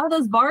a lot of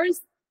those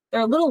bars, they're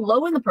a little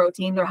low in the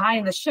protein, they're high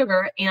in the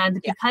sugar. And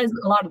because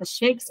a lot of the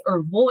shakes are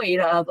void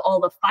of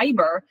all the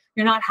fiber,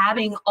 you're not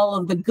having all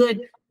of the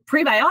good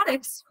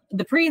prebiotics,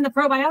 the pre and the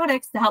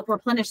probiotics to help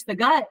replenish the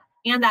gut,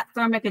 and that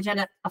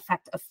thermogenic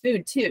effect of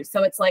food too.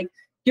 So it's like,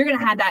 you're going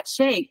to have that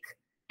shake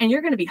and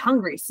you're going to be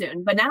hungry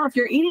soon. But now if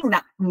you're eating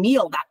that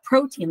meal, that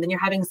protein, then you're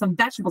having some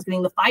vegetables,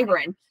 getting the fiber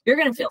in, you're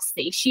going to feel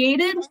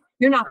satiated.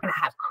 You're not going to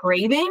have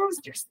cravings.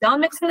 Your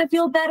stomach's going to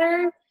feel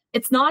better.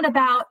 It's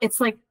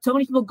like so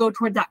many people go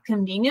toward that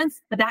convenience,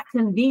 but that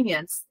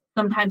convenience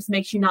sometimes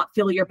makes you not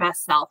feel your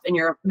best self, and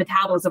your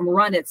metabolism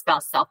run its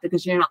best self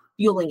because you're not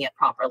fueling it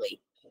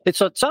properly.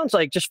 So it sounds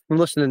like, just from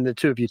listening to the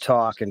two of you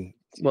talk and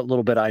what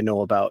little bit I know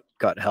about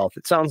gut health,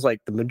 it sounds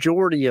like the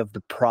majority of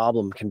the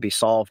problem can be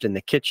solved in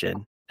the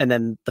kitchen. And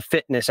then the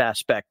fitness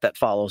aspect that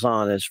follows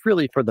on is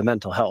really for the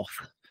mental health.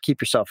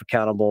 Keep yourself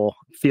accountable,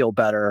 feel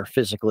better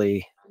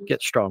physically,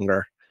 get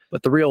stronger.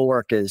 But the real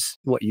work is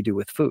what you do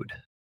with food.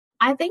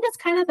 I think it's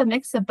kind of a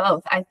mix of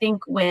both. I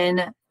think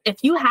if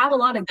you have a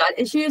lot of gut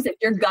issues, if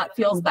your gut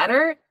feels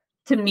better,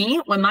 to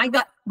me, when my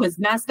gut was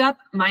messed up,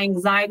 my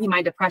anxiety,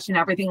 my depression,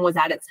 everything was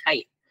at its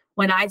height.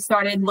 When I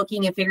started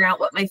looking and figuring out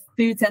what my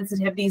food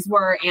sensitivities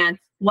were and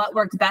what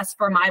worked best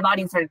for my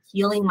body and started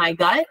healing my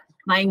gut,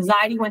 my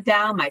anxiety went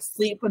down, my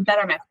sleep went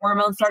better, my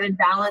hormones started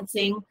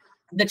balancing.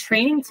 The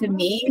training, to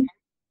me,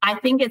 I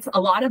think it's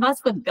a lot of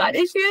us with gut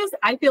issues.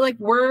 I feel like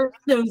we're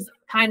those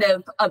kind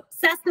of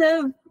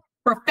obsessive,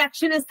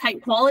 perfectionist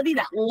type quality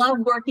that love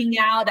working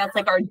out. That's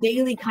like our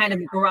daily kind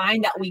of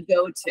grind that we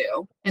go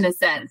to, in a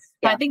sense.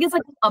 Yeah. I think it's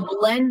like a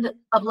blend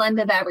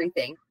of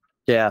everything.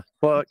 Yeah.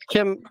 Well,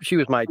 Kim, she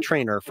was my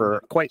trainer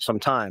for quite some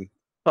time.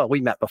 Well,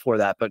 we met before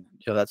that, but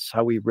that's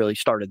how we really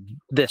started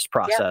this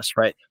process,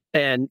 right?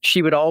 And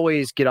she would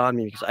always get on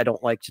me because I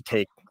don't like to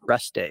take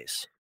rest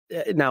days.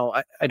 Now,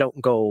 I don't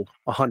go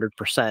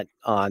 100%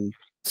 on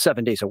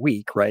 7 days a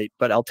week, right?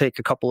 But I'll take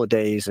a couple of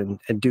days and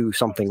do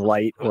something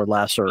light or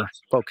less, or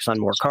focus on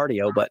more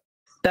cardio. But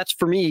that's,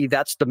 for me,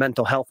 that's the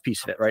mental health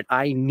piece of it, right?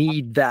 I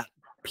need that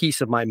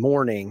piece of my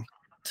morning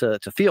to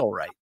feel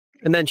right.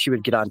 And then she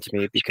would get on to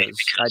me because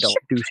I don't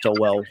do so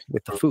well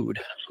with the food.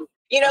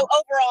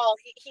 Overall,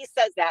 he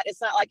says that.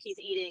 It's not like he's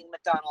eating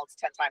McDonald's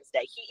 10 times a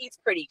day. He eats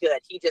pretty good.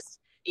 He just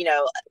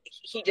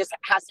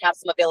has to have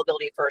some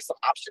availability for some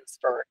options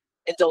for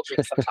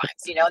indulging sometimes,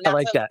 and that's, I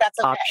like that. That's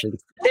okay.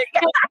 Options. See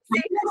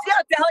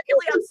how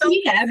delicately I'm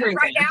so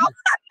right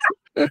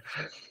now?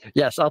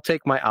 Yes, I'll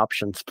take my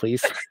options,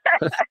 please.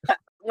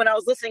 When I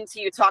was listening to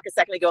you talk a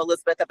second ago,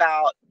 Elizabeth,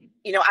 about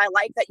I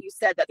like that you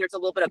said that there's a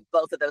little bit of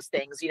both of those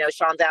things.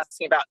 Sean's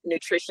asking about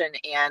nutrition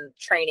and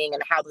training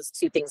and how those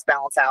two things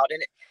balance out.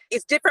 And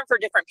it's different for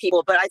different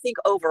people. But I think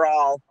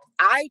overall,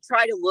 I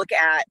try to look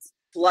at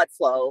blood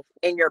flow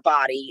in your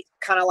body,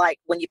 kind of like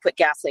when you put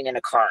gasoline in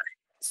a car.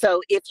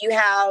 So if you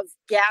have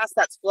gas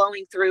that's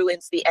flowing through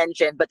into the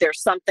engine, but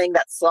there's something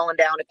that's slowing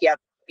down, if you have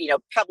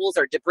pebbles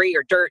or debris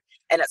or dirt,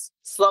 and it's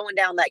slowing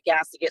down that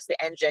gas to get to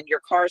the engine,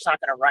 your car's not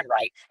going to run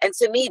right. And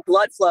to me,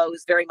 blood flow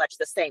is very much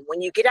the same.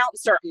 When you get out and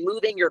start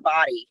moving your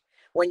body,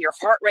 when your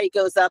heart rate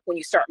goes up, when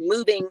you start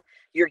moving,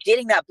 you're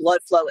getting that blood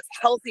flow. It's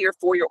healthier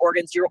for your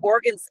organs. Your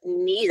organs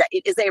need that.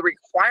 It is a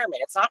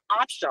requirement. It's not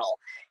optional.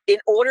 In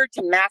order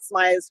to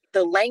maximize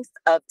the length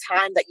of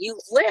time that you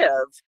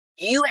live,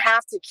 you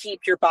have to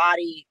keep your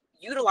body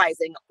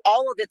utilizing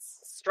all of its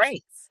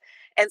strengths.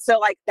 And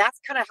so that's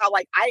kind of how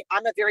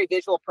I'm a very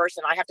visual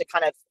person. I have to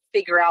kind of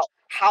figure out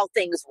how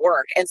things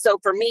work. And so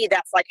for me,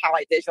 that's how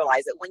I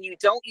visualize it. When you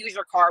don't use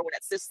your car, when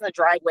it sits in the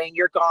driveway and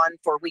you're gone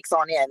for weeks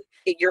on end,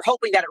 you're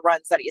hoping that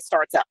it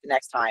starts up the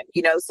next time,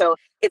 so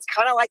it's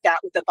kind of like that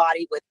with the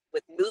body,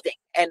 with moving.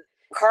 And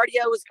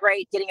cardio is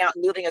great. Getting out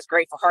and moving is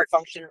great for heart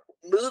function.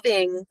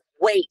 Moving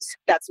weight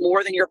that's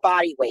more than your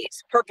body weight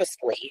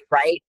purposefully,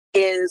 right,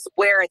 is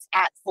where it's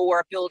at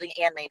for building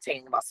and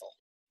maintaining muscle.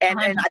 And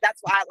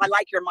that's why I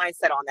like your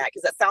mindset on that,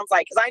 because it sounds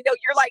because I know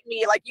you're like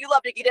me, you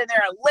love to get in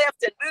there and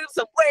lift and move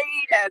some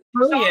weight, and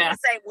Sean's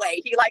the same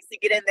way. He likes to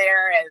get in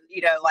there and,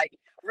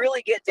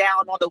 really get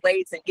down on the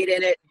weights and get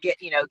in it,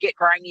 get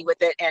grimy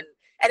with it. And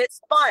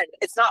it's fun.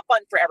 It's not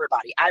fun for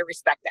everybody. I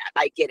respect that.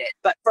 I get it.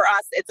 But for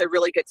us, it's a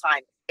really good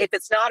time. If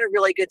it's not a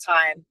really good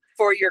time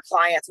for your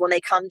clients when they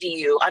come to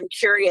you, I'm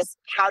curious,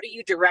 how do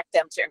you direct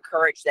them to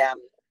encourage them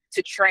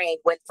to train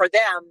when for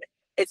them,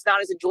 it's not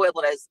as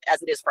enjoyable as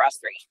it is for us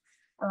three?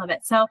 I love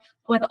it. So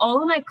with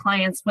all of my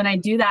clients, when I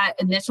do that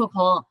initial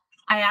call,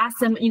 I ask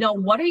them,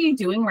 what are you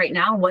doing right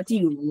now? What do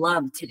you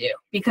love to do?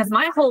 Because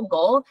my whole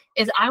goal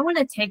is I want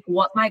to take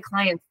what my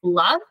clients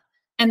love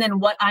and then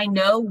what I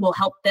know will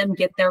help them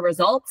get their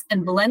results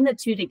and blend the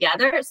two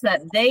together so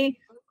that they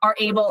are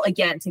able,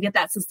 again, to get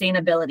that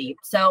sustainability.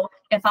 So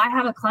if I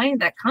have a client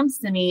that comes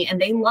to me and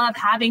they love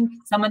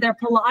having some of their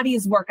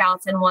Pilates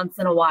workouts in once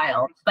in a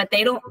while, but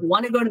they don't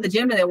want to go to the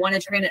gym or they want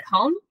to train at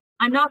home,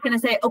 I'm not going to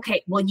say,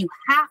 okay, well, you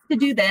have to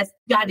do this.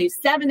 You got to do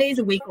 7 days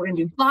a week. We're going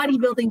to do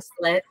bodybuilding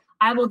split.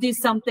 I will do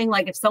something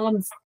like if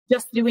someone's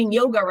just doing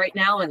yoga right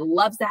now and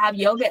loves to have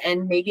yoga,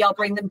 and maybe I'll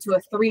bring them to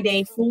a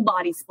 3-day full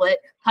body split,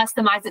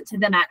 customize it to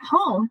them at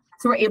home.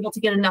 So we're able to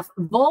get enough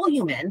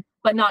volume in,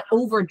 but not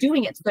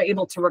overdoing it. So they're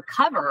able to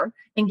recover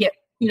and get,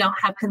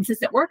 have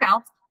consistent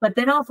workouts, but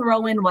then I'll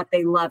throw in what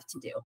they love to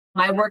do.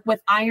 I work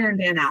with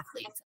Ironman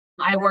athletes.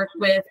 I work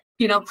with,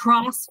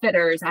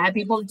 CrossFitters. I have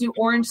people that do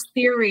Orange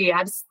Theory. I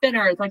have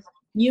spinners,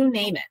 you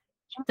name it.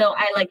 So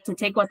I like to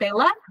take what they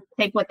love,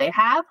 take what they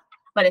have.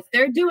 But if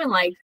they're doing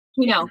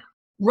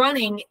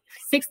running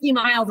 60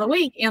 miles a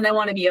week and they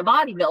want to be a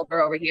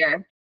bodybuilder over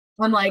here,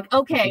 I'm like,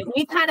 okay,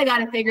 we kind of got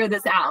to figure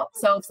this out.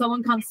 So if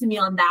someone comes to me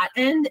on that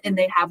end and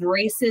they have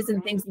races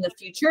and things in the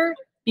future,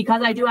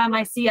 because I do have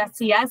my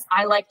CSCS,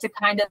 I like to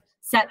kind of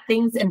set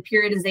things in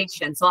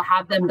periodization. So I'll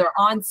have them, they're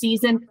on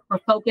season. We're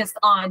focused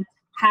on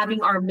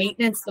having our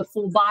maintenance, the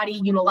full body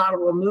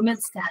unilateral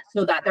movements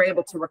so that they're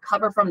able to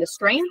recover from the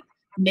strain,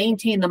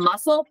 maintain the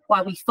muscle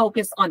while we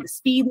focus on the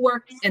speed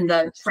work and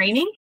the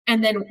training.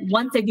 And then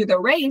once they do the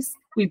race,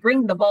 we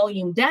bring the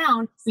volume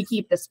down. We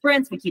keep the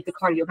sprints, we keep the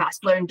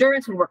cardiovascular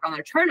endurance, we work on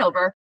their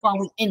turnover while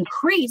we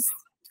increase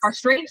our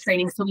strength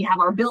training. So we have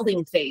our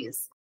building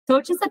phase. So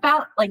it's just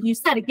about, like you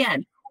said,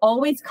 again,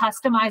 always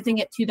customizing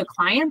it to the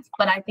client.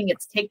 But I think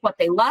it's take what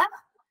they love,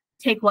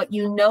 take what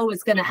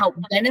is going to help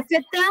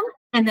benefit them,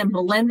 and then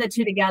blend the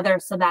two together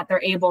so that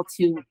they're able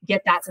to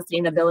get that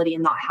sustainability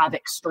and not have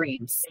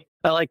extremes.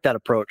 I like that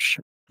approach.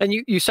 And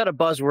you said a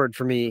buzzword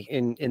for me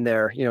in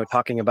there,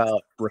 talking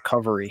about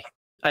recovery.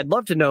 I'd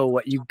love to know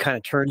what you kind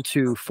of turn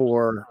to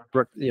for,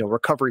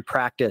 recovery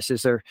practice.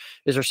 Is there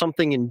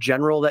something in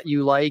general that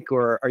you like,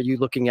 or are you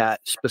looking at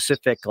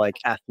specific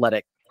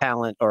athletic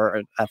talent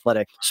or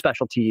athletic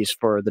specialties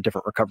for the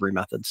different recovery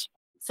methods?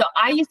 So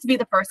I used to be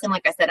the person,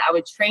 like I said, I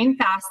would train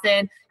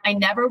fasted. I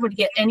never would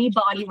get any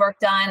body work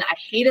done. I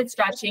hated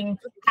stretching,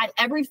 had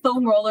every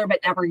foam roller, but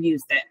never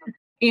used it.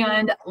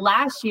 And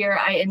last year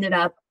I ended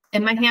up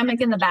in my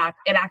hammock in the back.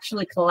 It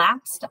actually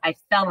collapsed. I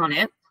fell on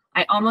it.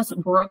 I almost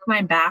broke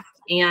my back.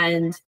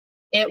 And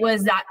it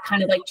was that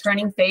kind of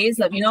turning phase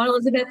of,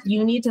 Elizabeth,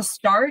 you need to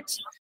start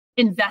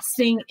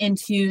investing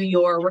into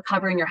your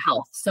recovery and your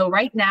health. So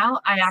right now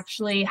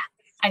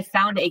I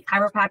found a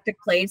chiropractic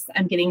place.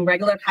 I'm getting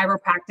regular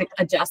chiropractic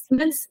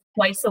adjustments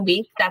twice a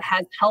week. That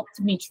has helped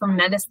me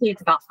tremendously.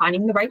 It's about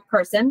finding the right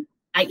person.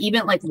 I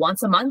even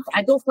once a month,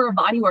 I go for a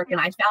body work,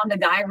 and I found a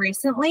guy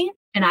recently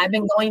and I've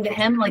been going to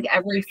him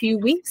every few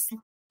weeks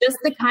just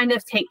to kind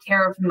of take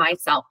care of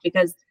myself.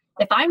 Because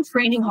if I'm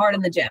training hard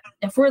in the gym,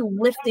 if we're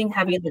lifting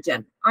heavy in the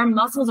gym, our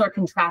muscles are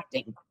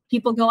contracting.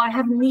 People go, I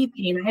have knee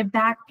pain, I have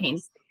back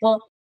pain.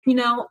 Well,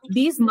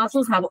 these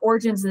muscles have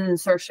origins and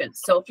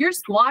insertions. So if you're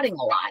squatting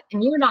a lot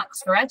and you're not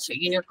stretching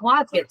and your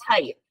quads get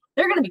tight,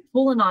 they're going to be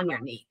pulling on your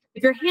knee.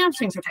 If your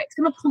hamstrings are tight, it's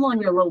going to pull on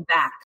your low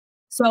back.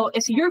 So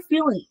if you're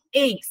feeling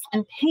aches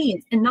and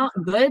pains and not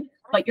good,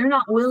 but you're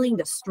not willing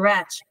to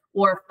stretch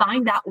or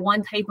find that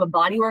one type of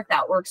body work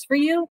that works for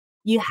you,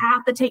 you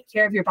have to take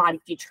care of your body.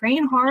 If you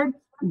train hard,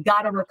 you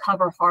got to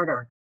recover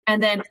harder.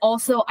 And then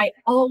also, I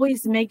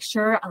always make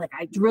sure,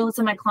 I drill this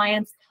in my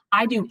clients,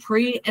 I do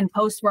pre and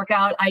post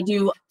workout. I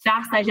do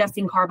fast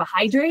digesting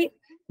carbohydrate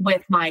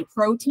with my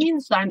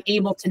protein. So I'm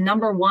able to,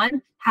 number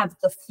one, have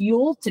the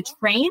fuel to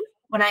train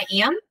when I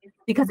am,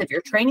 because if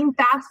you're training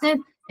fasted,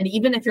 and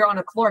even if you're on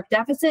a caloric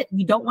deficit,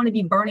 you don't want to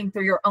be burning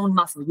through your own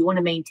muscle. You want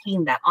to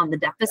maintain that on the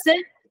deficit.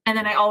 And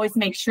then I always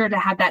make sure to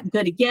have that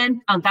good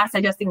again, fast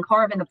digesting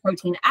carb and the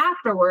protein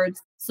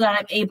afterwards, so that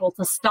I'm able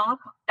to stop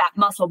that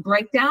muscle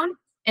breakdown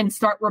and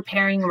start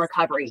repairing and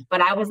recovery.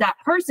 But I was that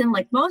person,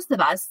 like most of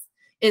us,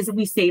 is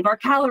we save our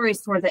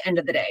calories toward the end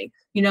of the day.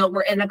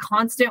 We're in a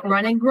constant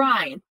run and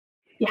grind.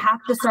 You have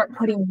to start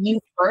putting you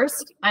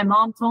first. My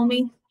mom told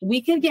me,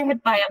 we could get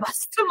hit by a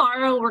bus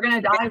tomorrow. We're going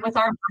to die with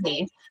our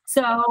money.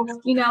 So,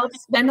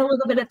 spend a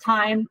little bit of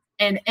time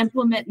and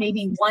implement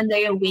maybe one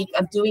day a week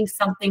of doing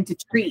something to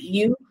treat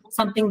you,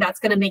 something that's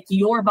going to make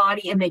your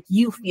body and make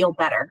you feel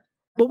better.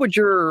 What would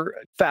your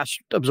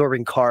fast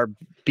absorbing carb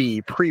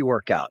be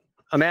pre-workout?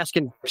 I'm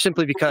asking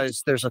simply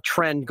because there's a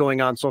trend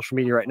going on social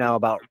media right now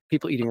about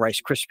people eating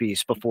Rice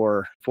Krispies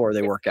before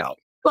they work out.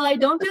 Well, I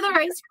don't do the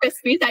Rice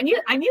Krispies. I need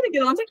to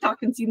get on TikTok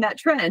and see that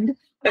trend.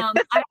 Rice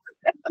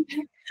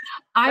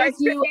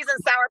Krispies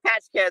and Sour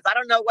Patch Kids. I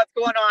don't know what's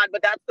going on,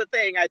 but that's the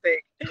thing, I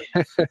think.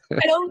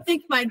 I don't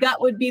think my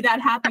gut would be that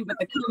happy with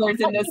the colors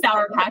in the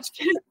Sour Patch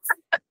Kids.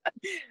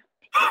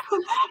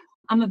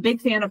 I'm a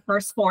big fan of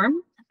First Form.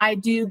 I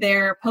do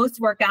their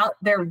post-workout,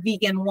 their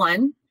vegan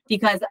one,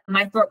 because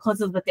my throat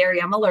closes with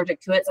dairy. I'm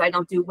allergic to it, so I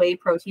don't do whey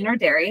protein or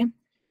dairy.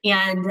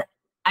 And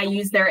I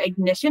use their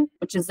Ignition,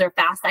 which is their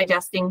fast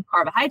digesting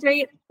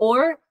carbohydrate.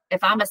 Or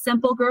if I'm a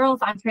simple girl,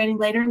 if I'm training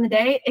later in the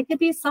day, it could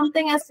be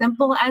something as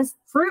simple as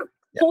fruit.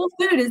 Yep. Whole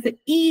food is the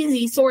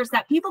easy source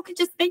that people could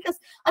just make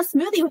a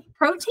smoothie with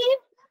protein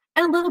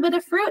and a little bit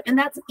of fruit. And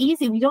that's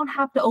easy. We don't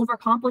have to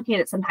overcomplicate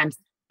it sometimes.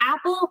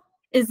 Apple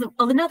is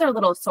another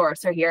little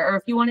source here. Or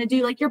if you want to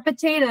do like your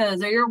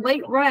potatoes or your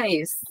white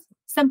rice,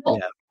 simple.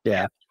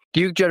 Yeah. Do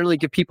you generally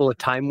give people a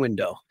time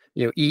window?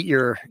 Eat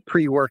your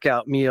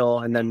pre-workout meal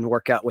and then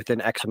work out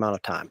within X amount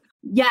of time.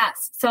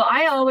 Yes. So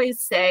I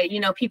always say,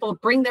 people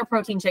bring their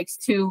protein shakes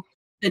to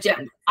the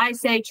gym. I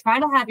say, try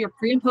to have your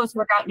pre and post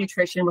workout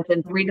nutrition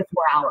within 3 to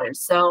 4 hours.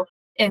 So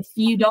if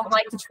you don't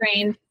like to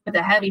train with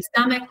a heavy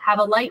stomach, have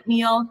a light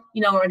meal,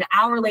 or an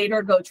hour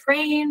later, go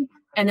train.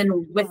 And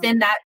then within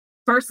that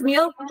first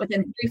meal,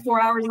 within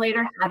 3-4 hours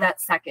later, have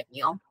that second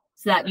meal,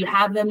 so that you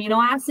have the amino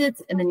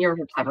acids and then you're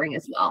recovering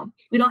as well.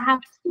 You don't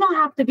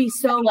have to be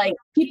so like,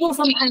 people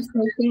sometimes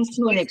take things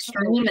to an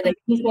extreme, and they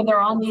think when they're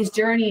on these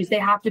journeys, they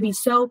have to be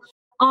so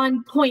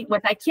on point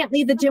with, I can't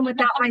leave the gym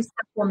without my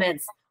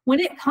supplements. When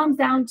it comes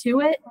down to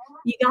it,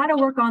 you got to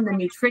work on the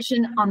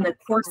nutrition on the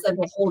course of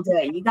the whole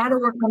day. You got to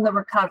work on the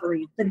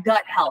recovery, the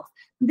gut health.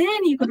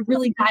 Then you could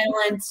really dial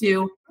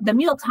into the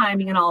meal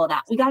timing and all of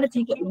that. We got to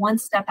take it one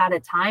step at a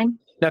time.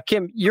 Now,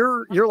 Kim,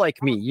 you're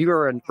like me. You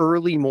are an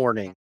early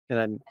morning. And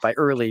then by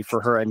early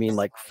for her, I mean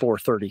like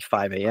 4:30,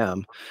 5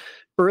 a.m.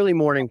 Early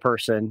morning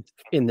person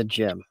in the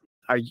gym.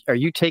 Are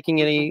you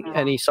taking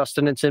any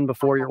sustenance in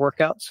before your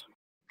workouts?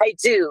 I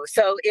do.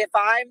 So if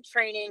I'm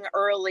training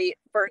early,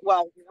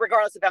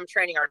 regardless if I'm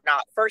training or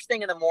not, first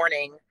thing in the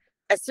morning,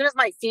 as soon as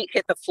my feet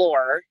hit the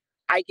floor,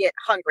 I get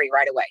hungry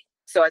right away.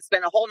 So it's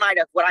been a whole night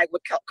of what I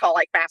would call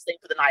like fasting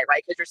for the night,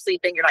 right? Because you're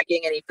sleeping, you're not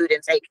getting any food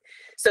intake.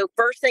 So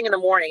first thing in the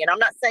morning, and I'm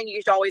not saying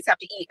you should always have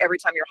to eat every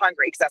time you're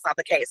hungry, because that's not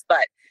the case.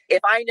 But if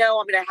I know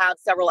I'm going to have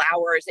several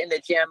hours in the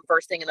gym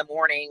first thing in the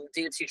morning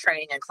due to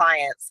training and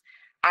clients,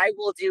 I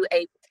will do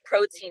a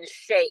protein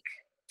shake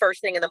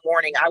first thing in the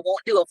morning. I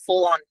won't do a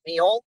full-on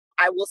meal.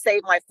 I will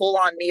save my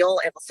full-on meal.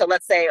 So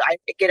let's say I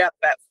get up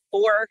at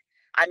 4,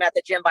 I'm at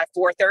the gym by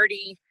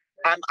 4:30.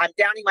 I'm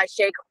downing my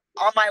shake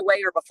on my way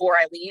or before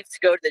I leave to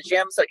go to the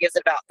gym. So it gives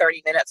it about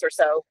 30 minutes or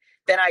so.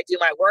 Then I do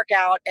my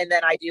workout, and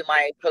then I do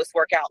my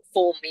post-workout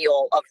full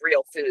meal of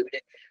real food.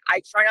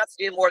 I try not to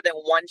do more than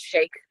one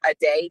shake a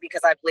day,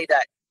 because I believe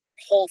that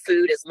whole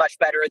food is much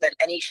better than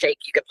any shake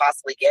you could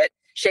possibly get.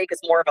 Shake is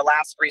more of a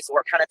last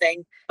resort kind of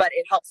thing, but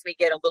it helps me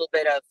get a little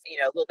bit of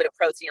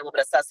protein, a little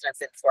bit of sustenance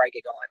in before I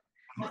get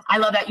going. I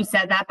love that you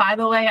said that. By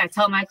the way, I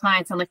tell my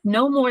clients, I'm like,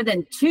 no more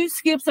than 2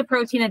 scoops of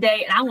protein a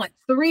day, and I want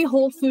 3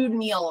 whole food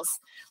meals.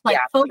 Like,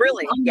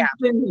 really,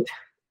 food.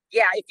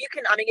 Yeah, if you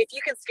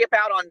can skip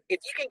out on, if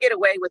you can get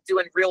away with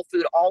doing real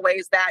food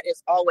always, that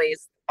is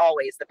always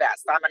the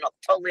best. I'm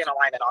totally in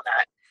alignment on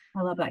that.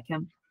 I love that,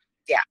 Kim.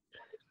 Yeah.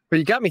 But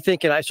you got me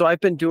thinking. So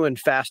I've been doing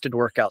fasted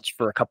workouts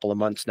for a couple of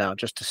months now,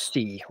 just to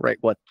see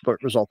what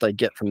result I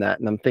get from that.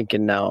 And I'm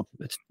thinking now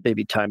it's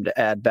maybe time to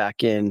add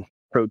back in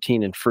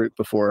protein and fruit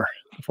before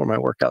my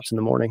workouts in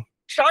the morning.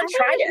 Sean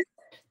tried it.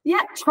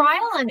 Yeah,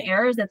 trial and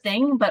error is a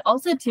thing, but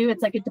also too,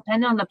 it's like it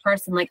depends on the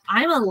person. Like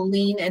I'm a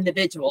lean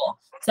individual,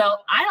 so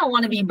I don't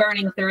want to be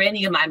burning through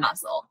any of my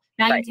muscle.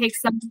 Now Right. you take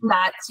something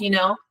that's,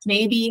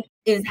 maybe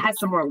has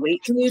some more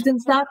weight to lose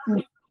and stuff.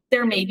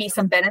 There may be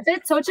some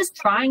benefits. So it's just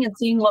trying and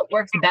seeing what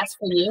works best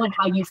for you and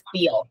how you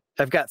feel.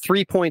 I've got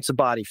 3 points of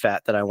body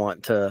fat that I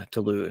want to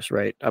lose,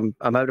 right? I'm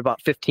at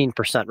about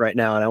 15% right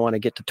now, and I want to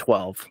get to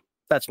 12.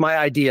 That's my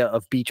idea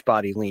of beach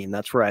body lean.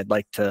 That's where I'd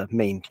like to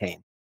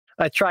maintain.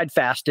 I tried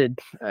fasted.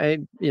 I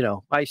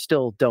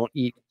still don't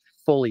eat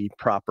fully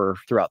proper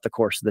throughout the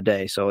course of the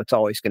day. So it's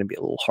always going to be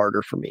a little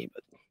harder for me,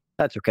 but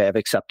that's okay. I've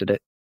accepted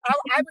it.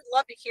 I would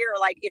love to hear,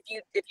 like, if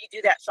you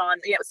do that, Sean.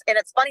 And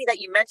it's funny that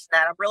you mentioned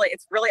that.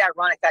 It's really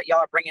ironic that y'all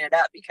are bringing it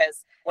up,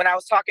 because when I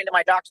was talking to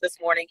my doctor this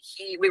morning,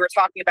 we were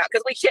talking about,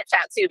 because we chit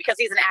chat too, because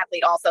he's an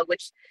athlete also,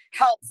 which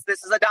helps.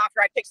 This is a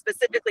doctor I picked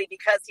specifically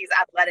because he's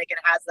athletic and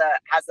has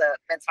a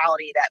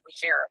mentality that we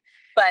share.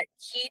 But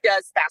he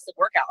does fasted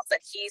workouts,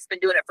 and he's been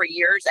doing it for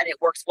years, and it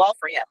works well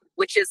for him,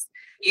 which is,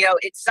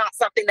 it's not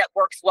something that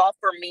works well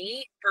for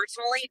me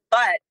personally,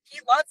 but he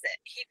loves it.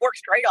 He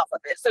works great off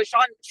of it. So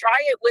Sean, try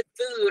it with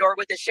food or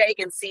with a shake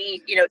and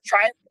see,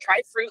 try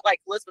fruit like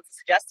Elizabeth is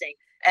suggesting.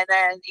 And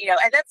then,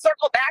 and then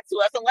circle back to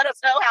us and let us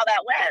know how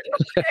that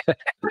went.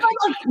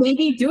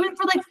 Maybe do it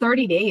for like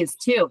 30 days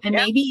too. And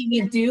maybe you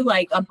can do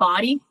like a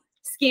body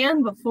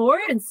scan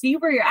before and see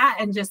where you're at,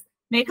 and just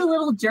make a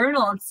little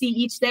journal and see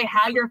each day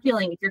how you're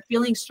feeling. If you're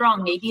feeling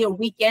strong, maybe a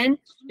weekend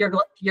your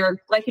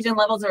glycogen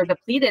levels are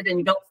depleted and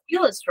you don't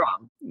feel as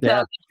strong.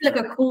 Yeah. So it's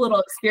like a cool little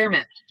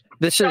experiment.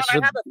 Sean, I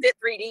have a Fit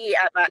 3D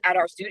at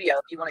our studio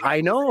if you want to.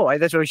 I know.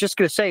 That's what I was just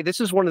going to say. This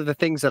is one of the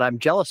things that I'm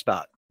jealous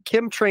about.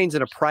 Kim trains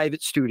in a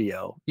private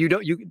studio.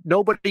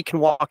 Nobody can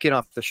walk in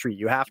off the street.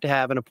 You have to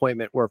have an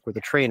appointment, work with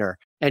a trainer,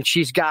 and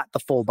she's got the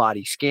full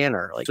body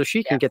scanner, so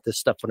she can get this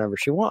stuff whenever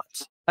she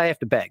wants. I have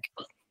to beg.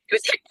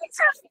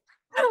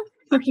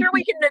 I'm sure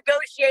we can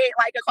negotiate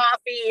like a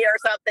coffee or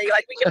something.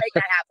 Like we can make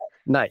that happen.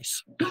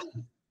 Nice.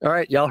 All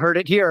right. Y'all heard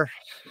it here.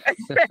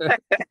 Data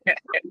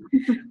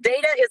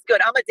is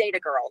good. I'm a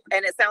data girl.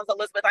 And it sounds,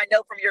 Elizabeth, I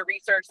know from your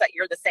research that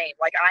you're the same.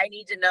 Like I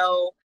need to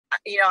know,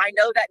 I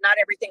know that not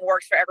everything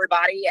works for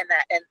everybody,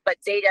 but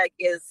data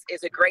is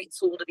a great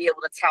tool to be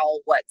able to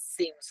tell what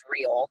seems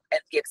real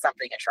and give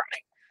something a try.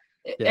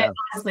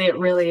 Honestly, it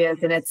really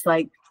is. And it's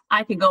like,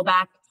 I could go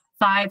back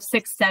 5,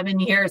 6, 7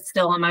 years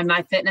still on my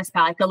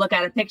MyFitnessPal. I could look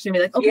at a picture and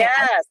be like, okay,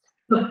 yes,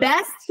 the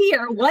best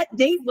here. What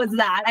date was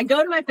that? I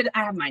go to my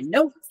I have my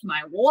notes,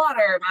 my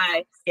water,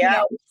 my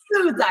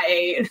foods I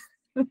ate.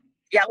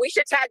 Yeah, we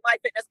should tag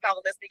MyFitnessPal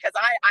on this, because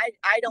I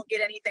don't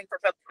get anything for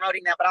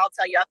promoting them, but I'll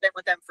tell you, I've been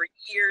with them for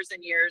years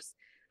and years.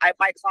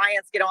 My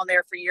clients get on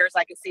there for years.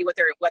 I can see what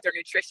their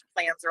nutrition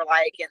plans are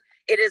like, and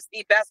it is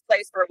the best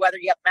place for whether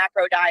you have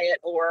macro diet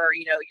or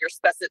you're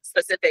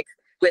specific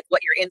with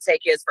what your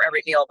intake is for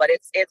every meal. But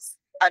it's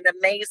an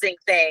amazing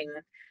thing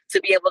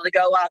to be able to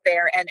go out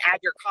there and add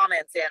your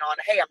comments in on,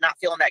 hey, I'm not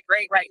feeling that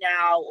great right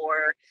now,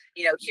 or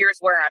here's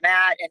where I'm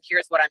at and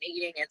here's what I'm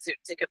eating, and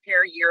to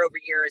compare year over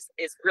year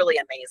is really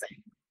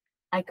amazing.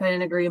 I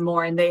couldn't agree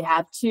more. And they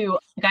have too.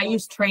 Like I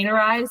use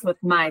Trainerize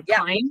with my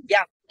clients.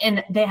 Yeah.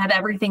 And they have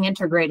everything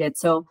integrated.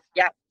 So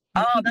yeah.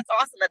 Oh, that's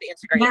awesome that they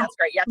integrate. That's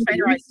great. Yeah,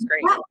 Trainerize is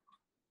great. Yeah.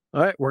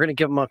 All right, we're going to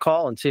give them a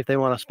call and see if they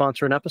want to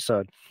sponsor an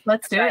episode.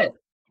 Let's do it.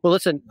 Well,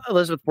 listen,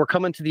 Elizabeth, we're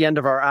coming to the end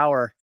of our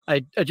hour.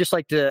 I'd just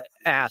like to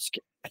ask,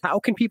 how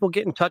can people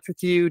get in touch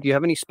with you? Do you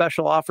have any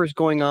special offers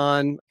going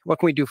on? What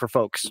can we do for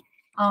folks?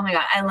 Oh my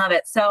God, I love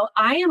it. So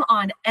I am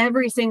on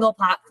every single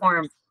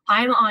platform.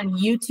 I'm on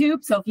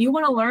YouTube. So if you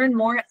want to learn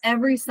more,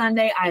 every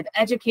Sunday, I have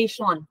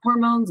educational on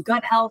hormones,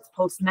 gut health,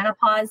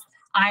 postmenopause.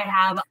 I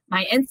have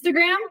my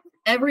Instagram.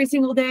 Every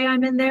single day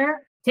I'm in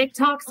there.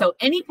 TikTok. So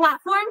any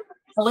platform,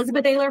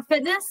 Elizabeth Aylor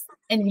Fitness.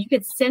 And you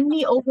could send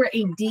me over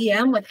a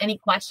DM with any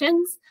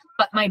questions.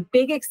 But my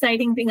big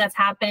exciting thing that's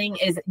happening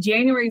is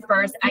January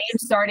 1st, I am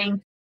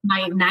starting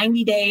my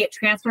 90-day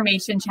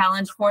transformation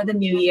challenge for the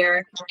new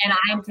year. And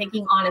I'm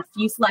taking on a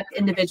few select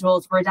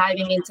individuals. We're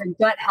diving into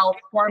gut health,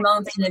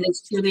 hormones, and it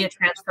is truly a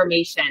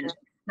transformation.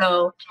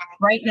 So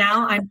right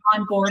now I'm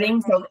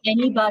onboarding. So if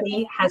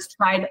anybody has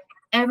tried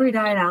every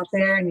diet out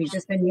there and you've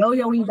just been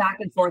yo-yoing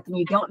back and forth and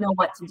you don't know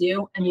what to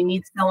do and you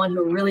need someone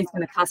who really is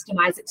going to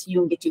customize it to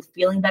you and get you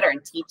feeling better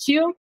and teach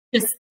you,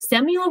 just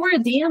send me over a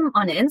DM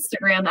on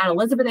Instagram at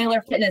Elizabeth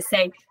Aylor Fitness.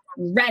 Say,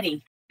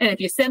 ready. And if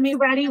you send me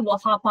ready, we'll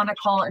hop on a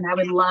call, and I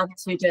would love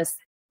to just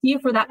see you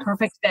for that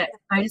perfect fit.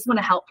 I just want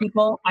to help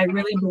people. I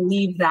really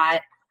believe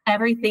that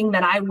everything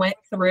that I went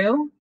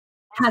through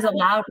has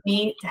allowed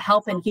me to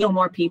help and heal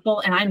more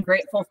people. And I'm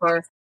grateful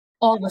for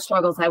all the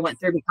struggles I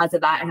went through because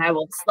of that. And I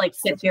will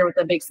sit here with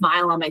a big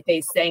smile on my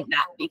face saying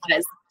that,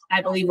 because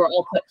I believe we're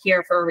all put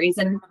here for a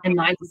reason, and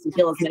mine is to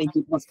heal as many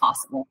people as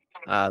possible.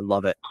 I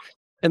love it.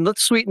 And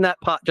let's sweeten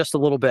that pot just a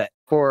little bit.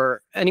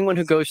 For anyone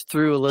who goes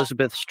through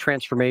Elizabeth's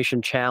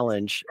transformation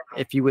challenge,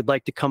 if you would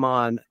like to come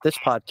on this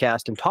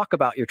podcast and talk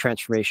about your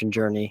transformation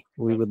journey,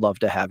 we would love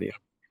to have you.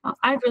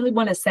 I really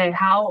want to say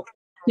how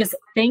just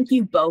thank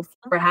you both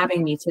for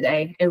having me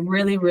today. It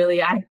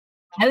really, I've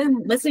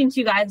been listening to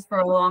you guys for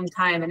a long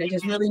time, and it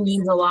just really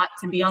means a lot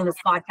to be on this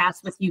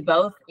podcast with you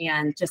both.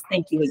 And just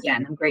thank you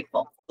again. I'm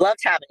grateful. Loved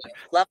having you.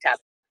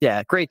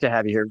 Yeah, great to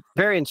have you here.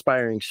 Very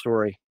inspiring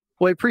story.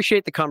 Well, I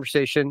appreciate the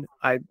conversation.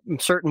 I'm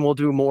certain we'll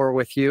do more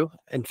with you.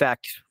 In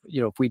fact,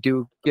 if we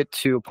do get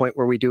to a point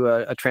where we do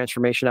a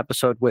transformation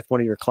episode with one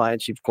of your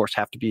clients, you of course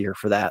have to be here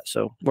for that.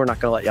 So we're not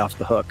going to let you off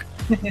the hook.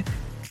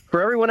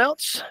 For everyone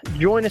else,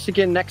 join us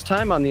again next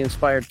time on the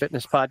Inspired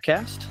Fitness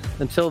Podcast.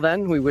 Until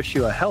then, we wish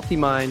you a healthy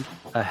mind,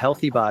 a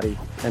healthy body,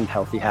 and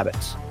healthy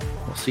habits.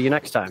 We'll see you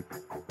next time.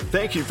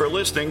 Thank you for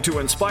listening to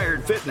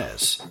Inspired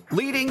Fitness,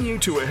 leading you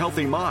to a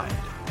healthy mind,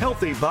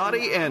 healthy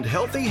body, and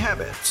healthy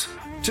habits.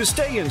 To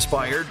stay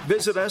inspired,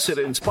 visit us at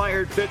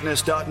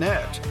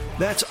inspiredfitness.net.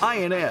 That's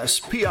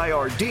INSPIRD.net.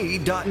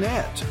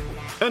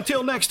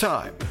 Until next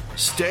time,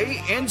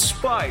 stay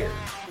inspired.